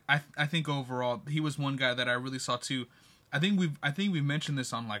 Yeah, I think overall he was one guy that I really saw too. I think we've mentioned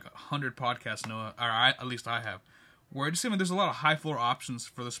this on like 100 podcasts, Noah, or at least I have, where I just think there's a lot of high floor options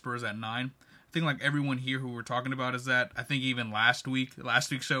for the Spurs at 9. I think like everyone here who we're talking about is that. I think even last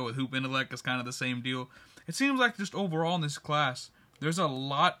week's show with Hoop Intellect is kind of the same deal. It seems like just overall in this class, there's a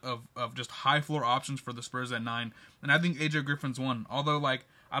lot of just high floor options for the Spurs at 9, and I think AJ Griffin's one. Although like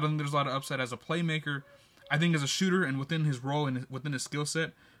I don't think there's a lot of upside as a playmaker, I think as a shooter and within his role and within his skill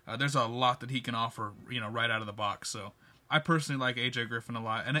set, there's a lot that he can offer, right out of the box. So I personally like AJ Griffin a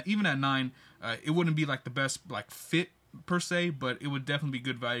lot, and even at 9, it wouldn't be like the best like fit per se, but it would definitely be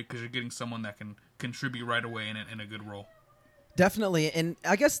good value because you're getting someone that can contribute right away in a good role. Definitely. And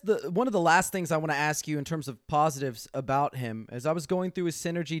I guess one of the last things I want to ask you in terms of positives about him, as I was going through his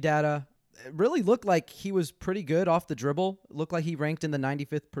synergy data, it really looked like he was pretty good off the dribble. It looked like he ranked in the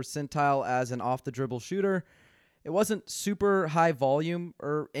 95th percentile as an off the dribble shooter. It wasn't super high volume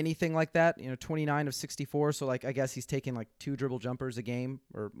or anything like that, 29 of 64. So like, I guess he's taking like 2 dribble jumpers a game,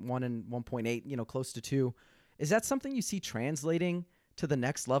 or 1 and 1.8, close to 2. Is that something you see translating to the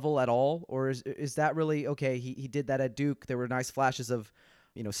next level at all? Or is that really, okay, he did that at Duke. There were nice flashes of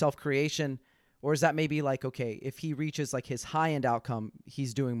self-creation? Or is that maybe like, okay, if he reaches like his high-end outcome,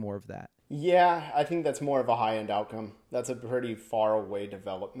 he's doing more of that? Yeah, I think that's more of a high-end outcome. That's a pretty far away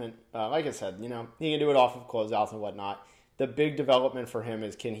development. Like I said, he can do it off of closeouts and whatnot. The big development for him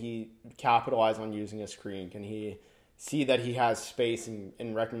is, can he capitalize on using a screen? Can he see that he has space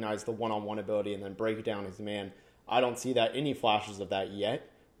and recognize the one-on-one ability and then break it down as a man? I don't see any flashes of that yet,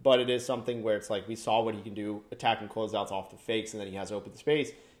 but it is something where it's like we saw what he can do attacking closeouts off the fakes, and then he has open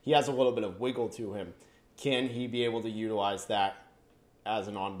space. He has a little bit of wiggle to him. Can he be able to utilize that as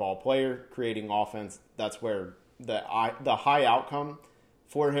an on-ball player, creating offense? That's where the high outcome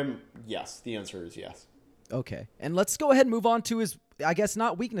for him, yes. The answer is yes. Okay. And let's go ahead and move on to his, I guess,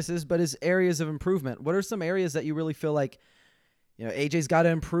 not weaknesses, but his areas of improvement. What are some areas that you really feel like, AJ's got to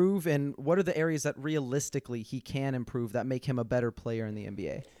improve, and what are the areas that realistically he can improve that make him a better player in the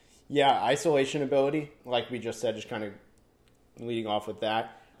NBA? Yeah, isolation ability, like we just said, just kind of leading off with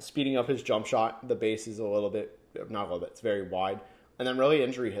that. Speeding up his jump shot, the base is not a little bit, it's very wide. And then really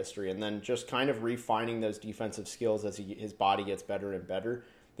injury history, and then just kind of refining those defensive skills as his body gets better and better.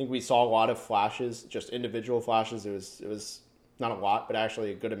 I think we saw a lot of flashes, just individual flashes. It was not a lot, but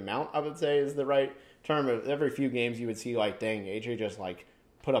actually a good amount, I would say, is the right term. Every few games you would see, like, dang, AJ just, like,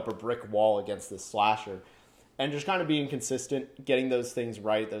 put up a brick wall against this slasher. And just kind of being consistent, getting those things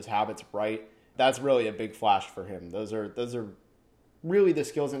right, those habits right, that's really a big flash for him. Those are really the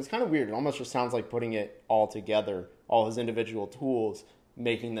skills, and it's kind of weird. It almost just sounds like putting it all together, all his individual tools,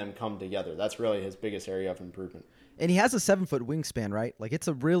 making them come together. That's really his biggest area of improvement. And he has a 7-foot wingspan, right? Like,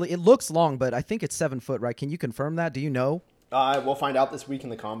 it looks long, but I think it's 7 foot, right? Can you confirm that? Do you know? We'll find out this week in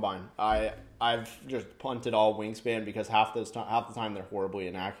the combine. I've just punted all wingspan because half the time they're horribly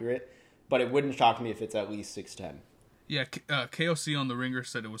inaccurate. But it wouldn't shock me if it's at least 6'10". Yeah, KOC on the Ringer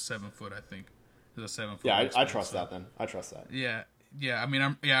said it was 7 foot. I think it was a 7 foot. Yeah, I trust that. Then I trust that. Yeah. I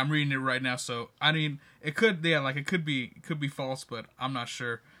mean, I'm reading it right now. So I mean, it could be false, but I'm not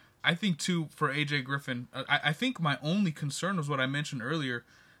sure. I think too for AJ Griffin, I think my only concern was what I mentioned earlier,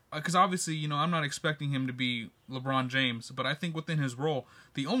 because obviously I'm not expecting him to be LeBron James, but I think within his role,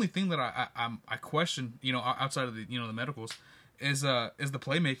 the only thing that I question, outside of the the medicals, is the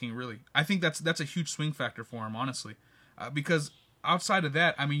playmaking. Really, I think that's a huge swing factor for him, honestly, because outside of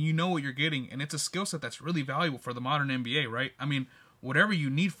that, I mean, you know what you're getting, and it's a skill set that's really valuable for the modern NBA, right? I mean, whatever you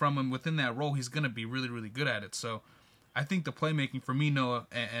need from him within that role, he's going to be really, really good at it. So I think the playmaking for me, Noah,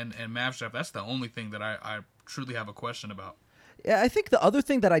 and Mavshev, that's the only thing that I truly have a question about. Yeah, I think the other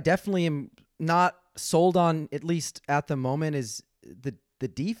thing that I definitely am not sold on, at least at the moment, is the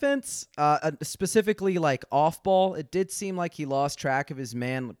defense, specifically like off ball. It did seem like he lost track of his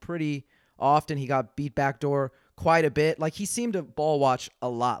man pretty often. He got beat backdoor quite a bit. Like, he seemed to ball watch a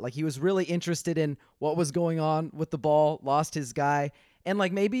lot. Like, he was really interested in what was going on with the ball, lost his guy. And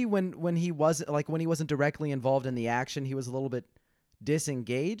like, maybe when he wasn't directly involved in the action, he was a little bit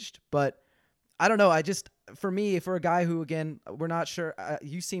disengaged. But I don't know. For a guy who, again, we're not sure,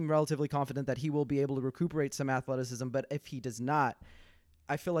 you seem relatively confident that he will be able to recuperate some athleticism. But if he does not,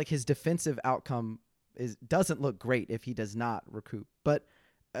 I feel like his defensive outcome doesn't look great if he does not recoup. But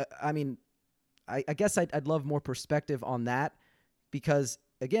I mean, I guess I'd love more perspective on that, because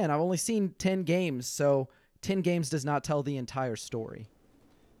again, I've only seen 10 games, so 10 games does not tell the entire story.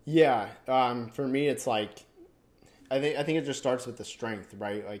 Yeah, for me, it's like I think it just starts with the strength,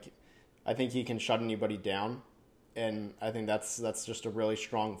 right? Like, I think he can shut anybody down, and I think that's just a really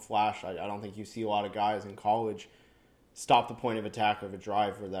strong flash. I don't think you see a lot of guys in college stop the point of attack of a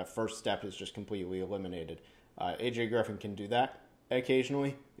drive where that first step is just completely eliminated. AJ Griffin can do that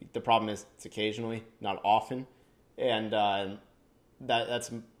occasionally. The problem is it's occasionally, not often, and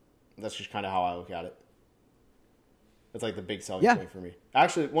that's just kind of how I look at it. That's like the big selling point for me.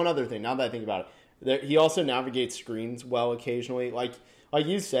 Actually, one other thing, now that I think about it, he also navigates screens well occasionally. Like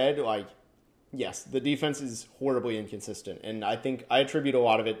you said, like, yes, the defense is horribly inconsistent, and I think I attribute a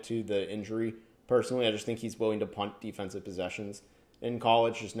lot of it to the injury. Personally, I just think he's willing to punt defensive possessions in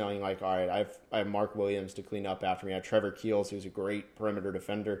college, just knowing, like, all right, I have Mark Williams to clean up after me. I have Trevor Keels, who's a great perimeter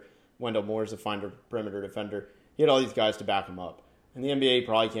defender. Wendell Moore's a fine perimeter defender. He had all these guys to back him up. And the NBA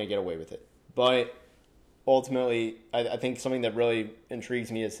probably can't get away with it. But ultimately, I think something that really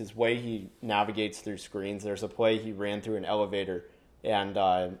intrigues me is his way he navigates through screens. There's a play he ran through an elevator,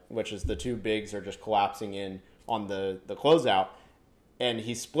 and which is the two bigs are just collapsing in on the closeout. And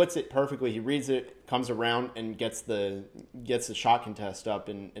he splits it perfectly. He reads it, comes around, and gets the shot contest up,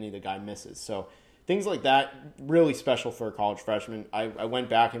 and the guy misses. So things like that, really special for a college freshman. I went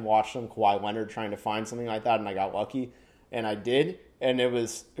back and watched some Kawhi Leonard trying to find something like that, and I got lucky, and I did. And it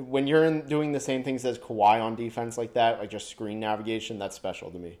was when you're doing the same things as Kawhi on defense like that, like just screen navigation, that's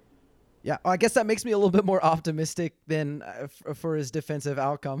special to me. Yeah, I guess that makes me a little bit more optimistic than for his defensive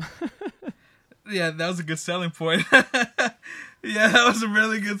outcome. Yeah, that was a good selling point. Yeah, that was a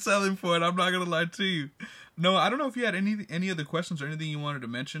really good selling point. I'm not gonna lie to you. No, I don't know if you had any other questions or anything you wanted to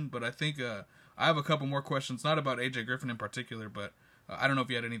mention, but I think I have a couple more questions, not about AJ Griffin in particular, but I don't know if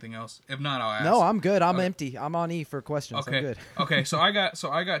you had anything else. If not, I'll ask. No, I'm good. I'm empty. I'm on E for questions. Okay. I'm good. Okay, so I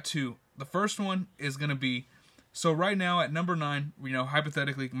got two. The first one is gonna be, so right now at number 9,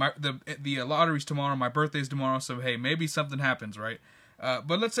 hypothetically, the lottery's tomorrow, my birthday's tomorrow, so hey, maybe something happens, right?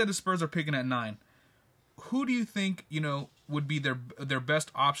 But let's say the Spurs are picking at 9. Who do you think, would be their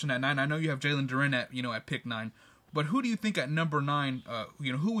best option at 9? I know you have Jalen Duren at pick 9, but who do you think at number 9?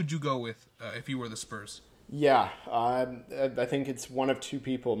 Who would you go with if you were the Spurs? Yeah, I think it's one of two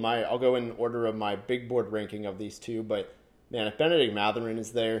people. I'll go in order of my big board ranking of these two, but man, if Bennedict Mathurin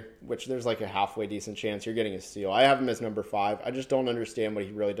is there, which there's like a halfway decent chance, you're getting a steal. I have him as number 5. I just don't understand what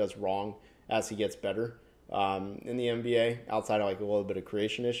he really does wrong as he gets better in the NBA, outside of like a little bit of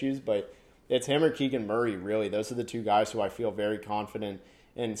creation issues, but it's him or Keegan Murray, really. Those are the two guys who I feel very confident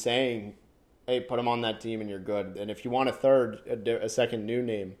in saying, hey, put him on that team and you're good. And if you want a second new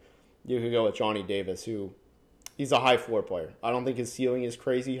name, you could go with Johnny Davis, who he's a high floor player. I don't think his ceiling is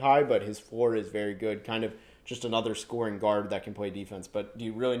crazy high, but his floor is very good. Kind of just another scoring guard that can play defense. But do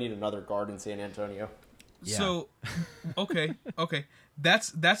you really need another guard in San Antonio? Yeah. So, okay.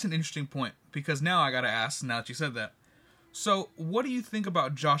 That's an interesting point, because now I got to ask, now that you said that. So, what do you think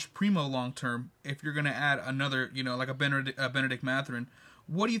about Josh Primo long term? If you're going to add another, like a Bennedict Mathurin,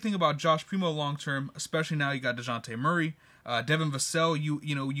 what do you think about Josh Primo long term? Especially now you got DeJounte Murray, Devin Vassell.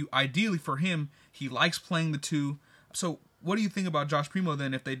 You ideally for him, he likes playing the 2. So, what do you think about Josh Primo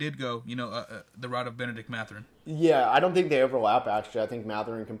then if they did go, the route of Bennedict Mathurin? Yeah, I don't think they overlap. Actually, I think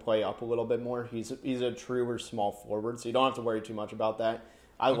Mathurin can play up a little bit more. He's a truer small forward, so you don't have to worry too much about that.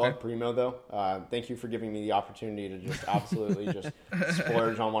 I love Primo, though. Thank you for giving me the opportunity to just absolutely just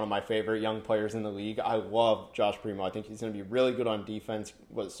splurge on one of my favorite young players in the league. I love Josh Primo. I think he's going to be really good on defense.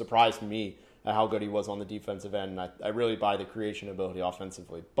 What surprised me at how good he was on the defensive end. And I really buy the creation ability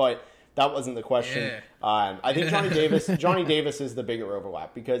offensively. But that wasn't the question. Yeah. I think Johnny Davis is the bigger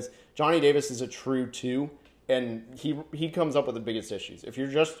overlap, because Johnny Davis is a true 2, and he comes up with the biggest issues.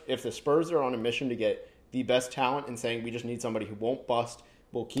 If the Spurs are on a mission to get the best talent and saying we just need somebody who won't bust,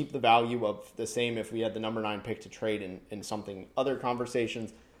 we'll keep the value of the same if we had the number 9 pick to trade in something other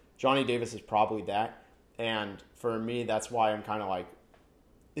conversations, Johnny Davis is probably that. And for me, that's why I'm kind of like,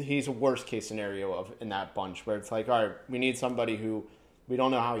 he's a worst case scenario in that bunch, where it's like, all right, we need somebody who we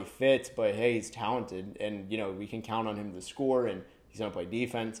don't know how he fits, but hey, he's talented, and we can count on him to score, and he's going to play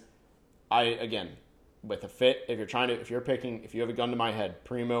defense. With a fit, if you have a gun to my head,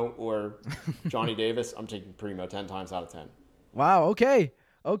 Primo or Johnny Davis, I'm taking Primo 10 times out of 10. Wow.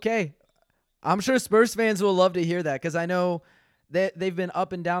 Okay. I'm sure Spurs fans will love to hear that, because I know that they've been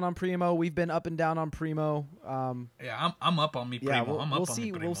up and down on Primo. We've been up and down on Primo. Yeah, I'm up on me Primo.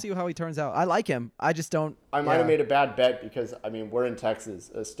 Yeah, we'll see how he turns out. I like him. I just don't. I might have made a bad bet, because we're in Texas,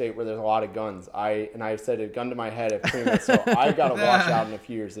 a state where there's a lot of guns. I said a gun to my head at Primo, so I got to watch out in a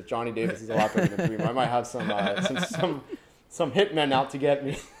few years. If Johnny Davis is a lot better than Primo, I might have some hitmen out to get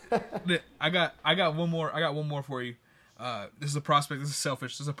me. I got one more for you. This is a prospect. This is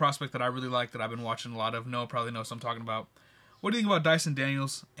selfish. This is a prospect that I really like, that I've been watching a lot of. Noah probably knows what I'm talking about. What do you think about Dyson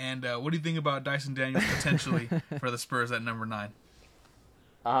Daniels? And what do you think about Dyson Daniels potentially for the Spurs at number 9?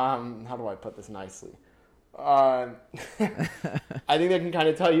 How do I put this nicely? I think I can kind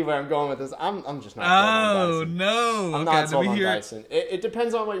of tell you where I'm going with this. I'm just not sold on Dyson. No. I'm not sold on Dyson. It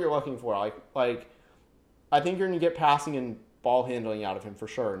depends on what you're looking for. Like I think you're going to get passing and ball handling out of him for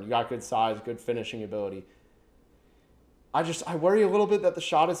sure. And you got good size, good finishing ability. I worry a little bit that the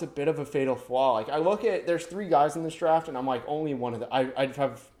shot is a bit of a fatal flaw. Like, I look at, there's 3 guys in this draft, and I'm like, only one of them, I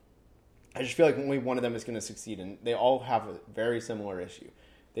just feel like only one of them is going to succeed, and they all have a very similar issue.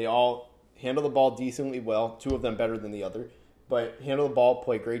 They all handle the ball decently well, 2 of them better than the other, but handle the ball,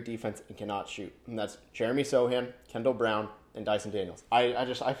 play great defense, and cannot shoot. And that's Jeremy Sohan, Kendall Brown, and Dyson Daniels.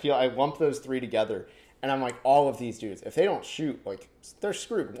 I feel I lump those 3 together, and I'm like, all of these dudes, if they don't shoot, like, they're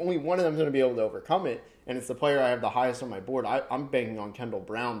screwed. Only one of them is going to be able to overcome it, and it's the player I have the highest on my board. I'm banking on Kendall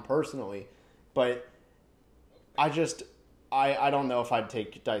Brown personally, but I don't know if I'd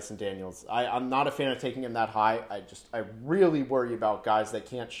take Dyson Daniels. I'm not a fan of taking him that high. I really worry about guys that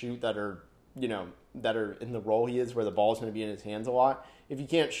can't shoot, that are in the role he is, where the ball is going to be in his hands a lot. If you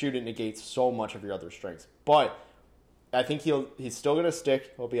can't shoot, it negates so much of your other strengths. But I think he's still going to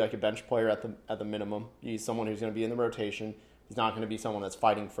stick. He'll be like a bench player at the minimum. He's someone who's going to be in the rotation. He's not going to be someone that's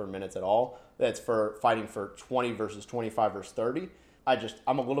fighting for minutes at all. That's for fighting for 20 versus 25 versus 30.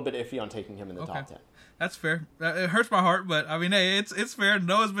 I'm a little bit iffy on taking him in the top 10. That's fair. It hurts my heart, but I mean, hey, it's fair.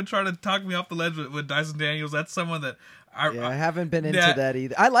 Noah's been trying to talk me off the ledge with Dyson Daniels. That's someone that I haven't been into that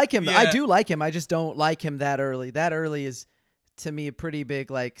either. I like him. Yeah. I do like him. I just don't like him that early. That early is, to me, a pretty big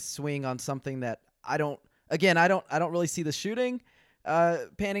like swing on something that I don't really see the shooting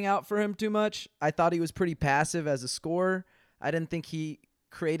panning out for him too much. I thought he was pretty passive as a scorer. I didn't think he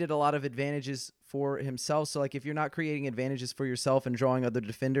created a lot of advantages for himself. So like if you're not creating advantages for yourself and drawing other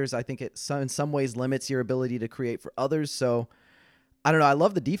defenders, I think it in some ways limits your ability to create for others. So I don't know. I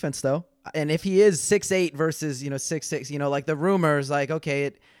love the defense though. And if he is 6'8" versus, 6'6", like the rumors, like, okay,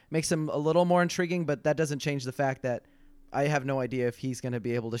 it makes him a little more intriguing, but that doesn't change the fact that I have no idea if he's going to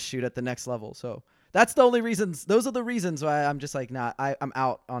be able to shoot at the next level. So that's the only reasons. Those are the reasons why I'm just like, nah, I'm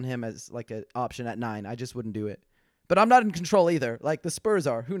out on him as like an option at 9. I just wouldn't do it. But I'm not in control either. Like the Spurs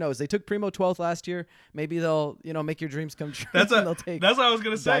are. Who knows? They took Primo 12th last year. Maybe they'll, make your dreams come true. That's what I was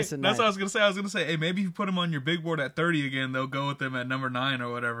gonna say. Dyson That's 9. what I was gonna say. I was gonna say, hey, maybe if you put him on your big board at 30 again, they'll go with him at number 9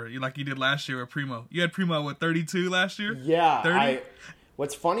 or whatever. Like you did last year with Primo. You had Primo at 32 last year. Yeah. 30.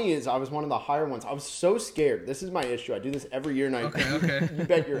 What's funny is I was one of the higher ones. I was so scared. This is my issue. I do this every year, and Okay. You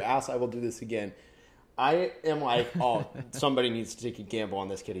bet your ass I will do this again. I am like, oh, somebody needs to take a gamble on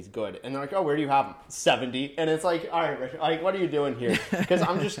this kid. He's good. And they're like, oh, where do you have him? 70. And it's like, all right, Rich, like, what are you doing here? Because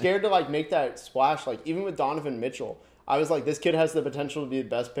I'm just scared to, like, make that splash. Like, even with Donovan Mitchell, I was like, this kid has the potential to be the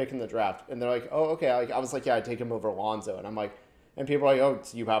best pick in the draft. And they're like, oh, okay. I was like, yeah, I'd take him over Alonzo. And I'm like, and people are like, oh,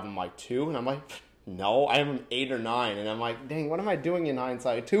 so you have him, like, 2? And I'm like, no, I have him 8 or 9. And I'm like, dang, what am I doing in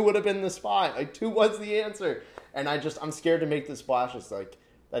hindsight? 2 would have been the spot. Like, 2 was the answer. And I'm scared to make the splashes. Like,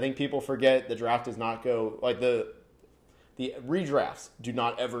 I think people forget the draft does not go like the redrafts do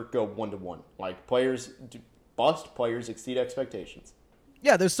not ever go 1-to-1. Like players bust, players exceed expectations.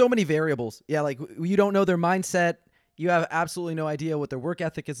 Yeah, there's so many variables. Yeah, like you don't know their mindset. You have absolutely no idea what their work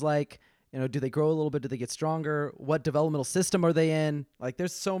ethic is like. Do they grow a little bit? Do they get stronger? What developmental system are they in? Like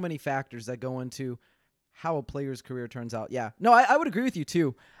there's so many factors that go into how a player's career turns out. Yeah. No, I would agree with you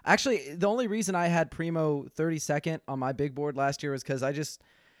too. Actually, the only reason I had Primo 32nd on my big board last year was because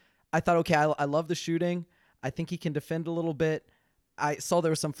I thought, okay, I love the shooting. I think he can defend a little bit. I saw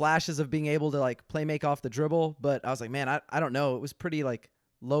there were some flashes of being able to like play make off the dribble, but I was like, man, I don't know. It was pretty like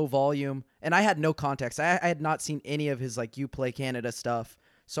low volume, and I had no context. I had not seen any of his like You Play Canada stuff,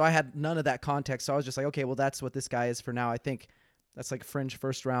 so I had none of that context. So I was just like, okay, well, that's what this guy is for now. I think that's like fringe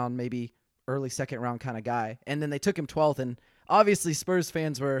first round, maybe early second round kind of guy. And then they took him 12th, and obviously Spurs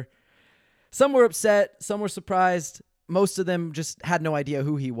fans some were upset, some were surprised. Most of them just had no idea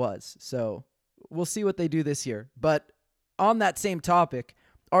who he was. So we'll see what they do this year. But on that same topic,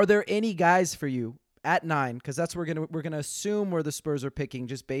 are there any guys for you at 9? Because that's we're gonna assume where the Spurs are picking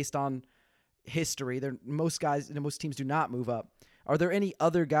just based on history. Most teams do not move up. Are there any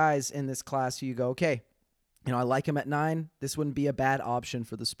other guys in this class who you go, okay, I like him at 9. This wouldn't be a bad option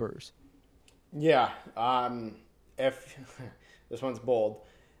for the Spurs. Yeah. If this one's bold.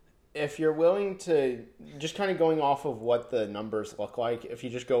 If you're willing to just kind of going off of what the numbers look like, if you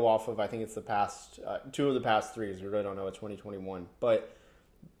just go off of, I think it's the past 2 of the past 3s, we really don't know what 2021, but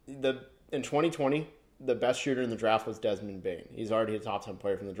in 2020, the best shooter in the draft was Desmond Bane. He's already a top 10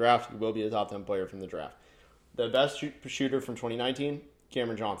 player from the draft. He will be a top 10 player from the draft. The best shooter from 2019,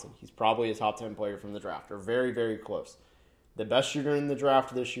 Cameron Johnson. He's probably a top 10 player from the draft, or very, very close. The best shooter in the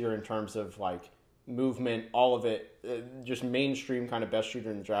draft this year in terms of like movement, all of it, just mainstream kind of best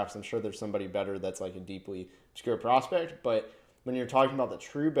shooter in the drafts. I'm sure there's somebody better that's like a deeply obscure prospect, but when you're talking about the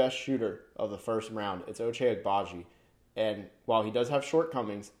true best shooter of the first round, it's Ochai Agbaji. And while he does have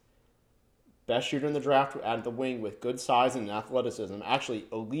shortcomings, best shooter in the draft at the wing with good size and athleticism, actually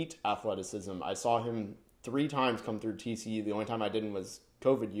elite athleticism. I saw him 3 times come through TCU. The only time I didn't was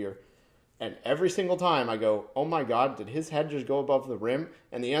COVID year. And every single time I go, oh my God, did his head just go above the rim?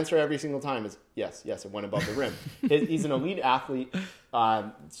 And the answer every single time is yes, it went above the rim. He's an elite athlete,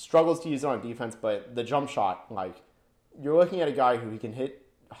 struggles to use it on defense, but the jump shot, like, you're looking at a guy who he can hit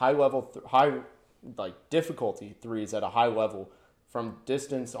difficulty threes at a high level from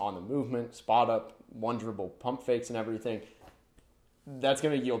distance on the movement, spot up, one dribble, pump fakes and everything. That's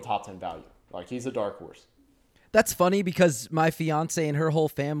going to yield top 10 value. Like, he's a dark horse. That's funny because my fiance and her whole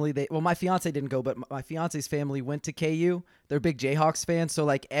family, my fiance didn't go, but my fiance's family went to KU. They're big Jayhawks fans. So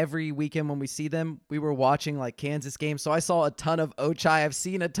like every weekend when we see them, we were watching like Kansas games. So I saw a ton of Ochai. I've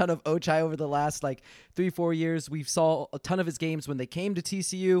seen a ton of Ochai over the last like 3-4 years. We saw a ton of his games when they came to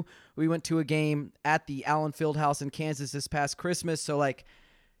TCU. We went to a game at the Allen Fieldhouse in Kansas this past Christmas. So like,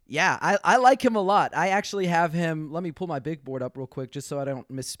 Yeah, I like him a lot. I actually have him. Let me pull my big board up real quick just so I don't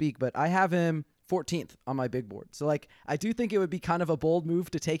misspeak. But I have him 14th on my big board. So, like, I do think it would be kind of a bold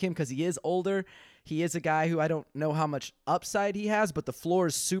move to take him because he is older. He is a guy who I don't know how much upside he has, but the floor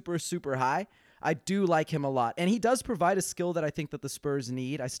is super, super high. I do like him a lot. And he does provide a skill that I think that the Spurs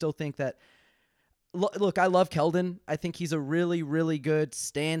need. I still think that, look, I love Keldon. I think he's a really, really good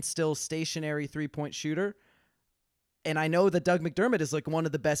standstill, stationary three-point shooter. And I know that Doug McDermott is like one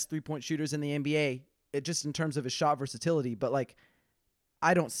of the best three-point shooters in the NBA, just in terms of his shot versatility. But like,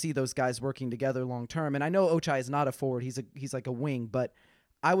 I don't see those guys working together long term. And I know Ochai is not a forward; he's like a wing. But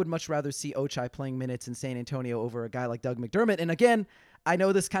I would much rather see Ochai playing minutes in San Antonio over a guy like Doug McDermott. And again, I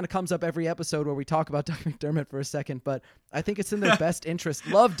know this kind of comes up every episode where we talk about Doug McDermott for a second, but I think it's in their best interest.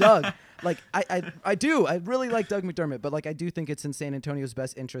 Love Doug, like I do. I really like Doug McDermott, but like I do think it's in San Antonio's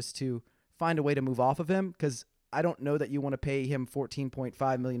best interest to find a way to move off of him because I don't know that you want to pay him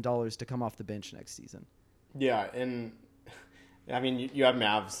 $14.5 million to come off the bench next season. Yeah, and I mean, you have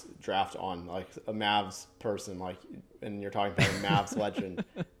Mavs draft on, like a Mavs person, like, and you're talking about a Mavs legend,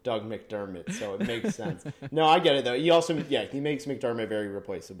 Doug McDermott, so it makes sense. No, I get it, though. He also, he makes McDermott very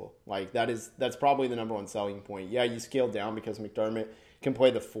replaceable. Like, that's probably the number one selling point. Yeah, you scale down because McDermott can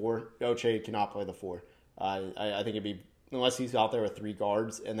play the 4. Ochai cannot play the 4. I think it'd be, unless he's out there with 3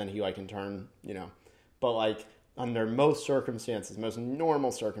 guards, and then he, like, can turn, But, like, under most circumstances, most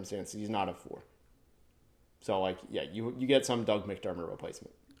normal circumstances, he's not a 4. So, like, yeah, you get some Doug McDermott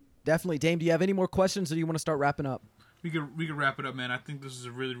replacement. Definitely. Dame, do you have any more questions, or do you want to start wrapping up? We could wrap it up, man. I think this is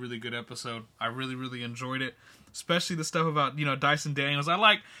a really, really good episode. I really, really enjoyed it, especially the stuff about Dyson Daniels.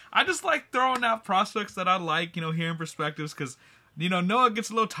 I just like throwing out prospects that I like, hearing perspectives because Noah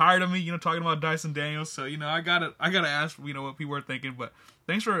gets a little tired of me, talking about Dyson Daniels. So I gotta ask what people are thinking. But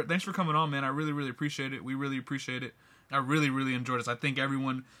thanks for coming on, man. I really, really appreciate it. We really appreciate it. I really, really enjoyed this. I think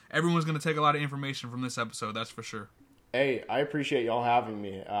everyone's going to take a lot of information from this episode. That's for sure. Hey, I appreciate y'all having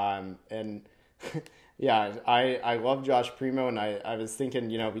me. And yeah, I love Josh Primo, and I was thinking,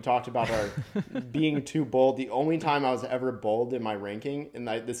 we talked about our being too bold. The only time I was ever bold in my ranking, and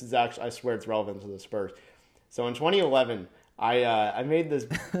this is actually, I swear it's relevant to the Spurs. So in 2011, I made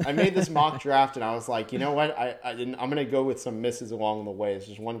this mock draft, and I was like, you know what? I'm going to go with some misses along the way. It's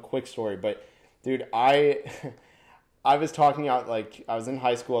just one quick story, but dude, I was talking out, like, I was in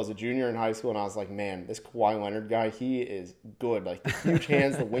high school, I was a junior in high school, and I was like, man, this Kawhi Leonard guy, he is good. Like, the huge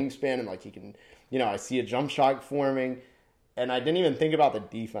hands, the wingspan, and, like, he can, I see a jump shot forming, and I didn't even think about the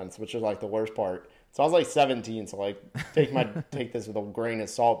defense, which is, like, the worst part. So I was, like, 17, so, like, take this with a grain of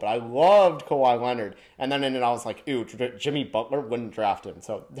salt, but I loved Kawhi Leonard, and then I was like, ooh, Jimmy Butler wouldn't draft him.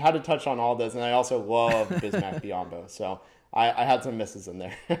 So I had to touch on all this, and I also love Bismack Biyombo, so I had some misses in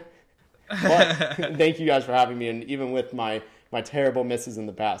there. But thank you guys for having me, and even with my terrible misses in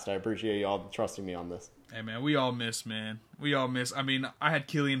the past, I appreciate y'all trusting me on this. Hey, man, we all miss, man. We all miss. I mean, I had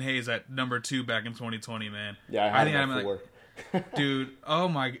Killian Hayes at number 2 back in 2020, man. Yeah, I had him at 4. Like, dude, oh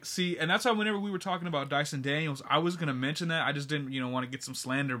my. See, and that's why whenever we were talking about Dyson Daniels, I was going to mention that. I just didn't, want to get some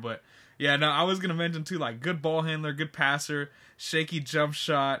slander, but yeah, no, I was going to mention too, like, good ball handler, good passer, shaky jump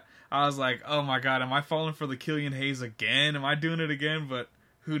shot. I was like, oh my God, am I falling for the Killian Hayes again? Am I doing it again? But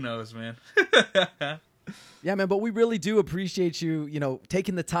who knows, man? Yeah, man, but we really do appreciate you,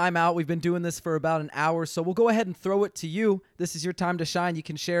 taking the time out. We've been doing this for about an hour, so we'll go ahead and throw it to you. This is your time to shine. You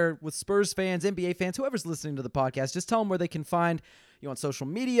can share with Spurs fans, NBA fans, whoever's listening to the podcast. Just tell them where they can find you on social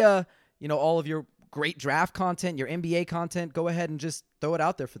media, all of your great draft content, your NBA content. Go ahead and just throw it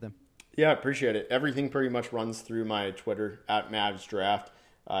out there for them. Yeah, I appreciate it. Everything pretty much runs through my Twitter, @MavsDraft.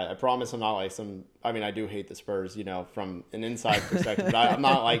 I promise I'm not like I do hate the Spurs, from an inside perspective. But I'm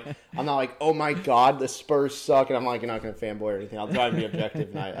not like, oh my God, the Spurs suck. And I'm like, you're not going to fanboy or anything. I'll try to be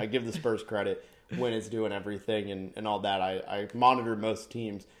objective. And I give the Spurs credit when it's doing everything and all that. I monitor most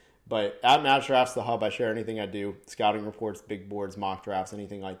teams. But @MavsDraft's the hub. I share anything I do. Scouting reports, big boards, mock drafts,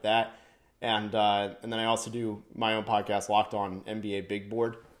 anything like that. And then I also do my own podcast, Locked On NBA Big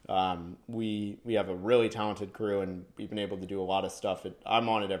Board. We have a really talented crew, and we've been able to do a lot of stuff. I'm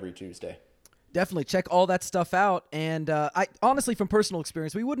on it every Tuesday. Definitely check all that stuff out. And I honestly, from personal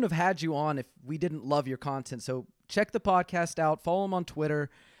experience, we wouldn't have had you on if we didn't love your content. So check the podcast out. Follow them on Twitter.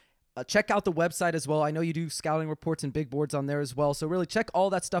 Check out the website as well. I know you do scouting reports and big boards on there as well. So really check all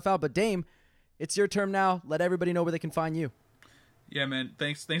that stuff out. But Dame, it's your turn now. Let everybody know where they can find you. Yeah, man.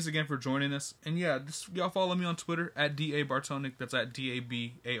 Thanks again for joining us. And yeah, y'all follow me on Twitter @DABartonik. That's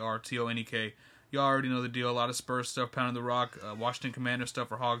 @DABARTONK. Y'all already know the deal. A lot of Spurs stuff, Pounding the Rock, Washington Commander stuff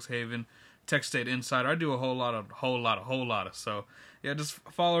for Hogs Haven, Tech State Insider. I do a whole lot of. So yeah, just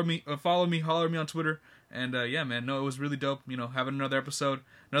follow me, holler at me on Twitter, and yeah, man, no, it was really dope. Having another episode,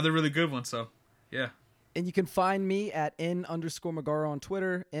 another really good one. So yeah. And you can find me at @N_Magaro on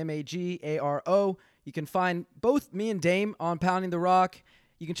Twitter, MAGARO. You can find both me and Dame on Pounding the Rock.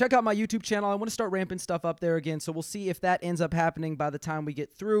 You can check out my YouTube channel. I want to start ramping stuff up there again, so we'll see if that ends up happening by the time we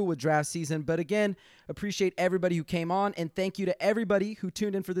get through with draft season. But again, appreciate everybody who came on, and thank you to everybody who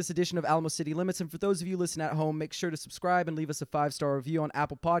tuned in for this edition of Alamo City Limits. And for those of you listening at home, make sure to subscribe and leave us a 5-star review on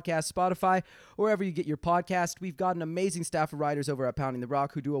Apple Podcasts, Spotify, wherever you get your podcast. We've got an amazing staff of writers over at Pounding the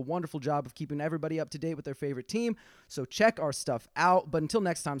Rock who do a wonderful job of keeping everybody up to date with their favorite team, so check our stuff out. But until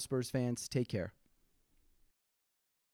next time, Spurs fans, take care.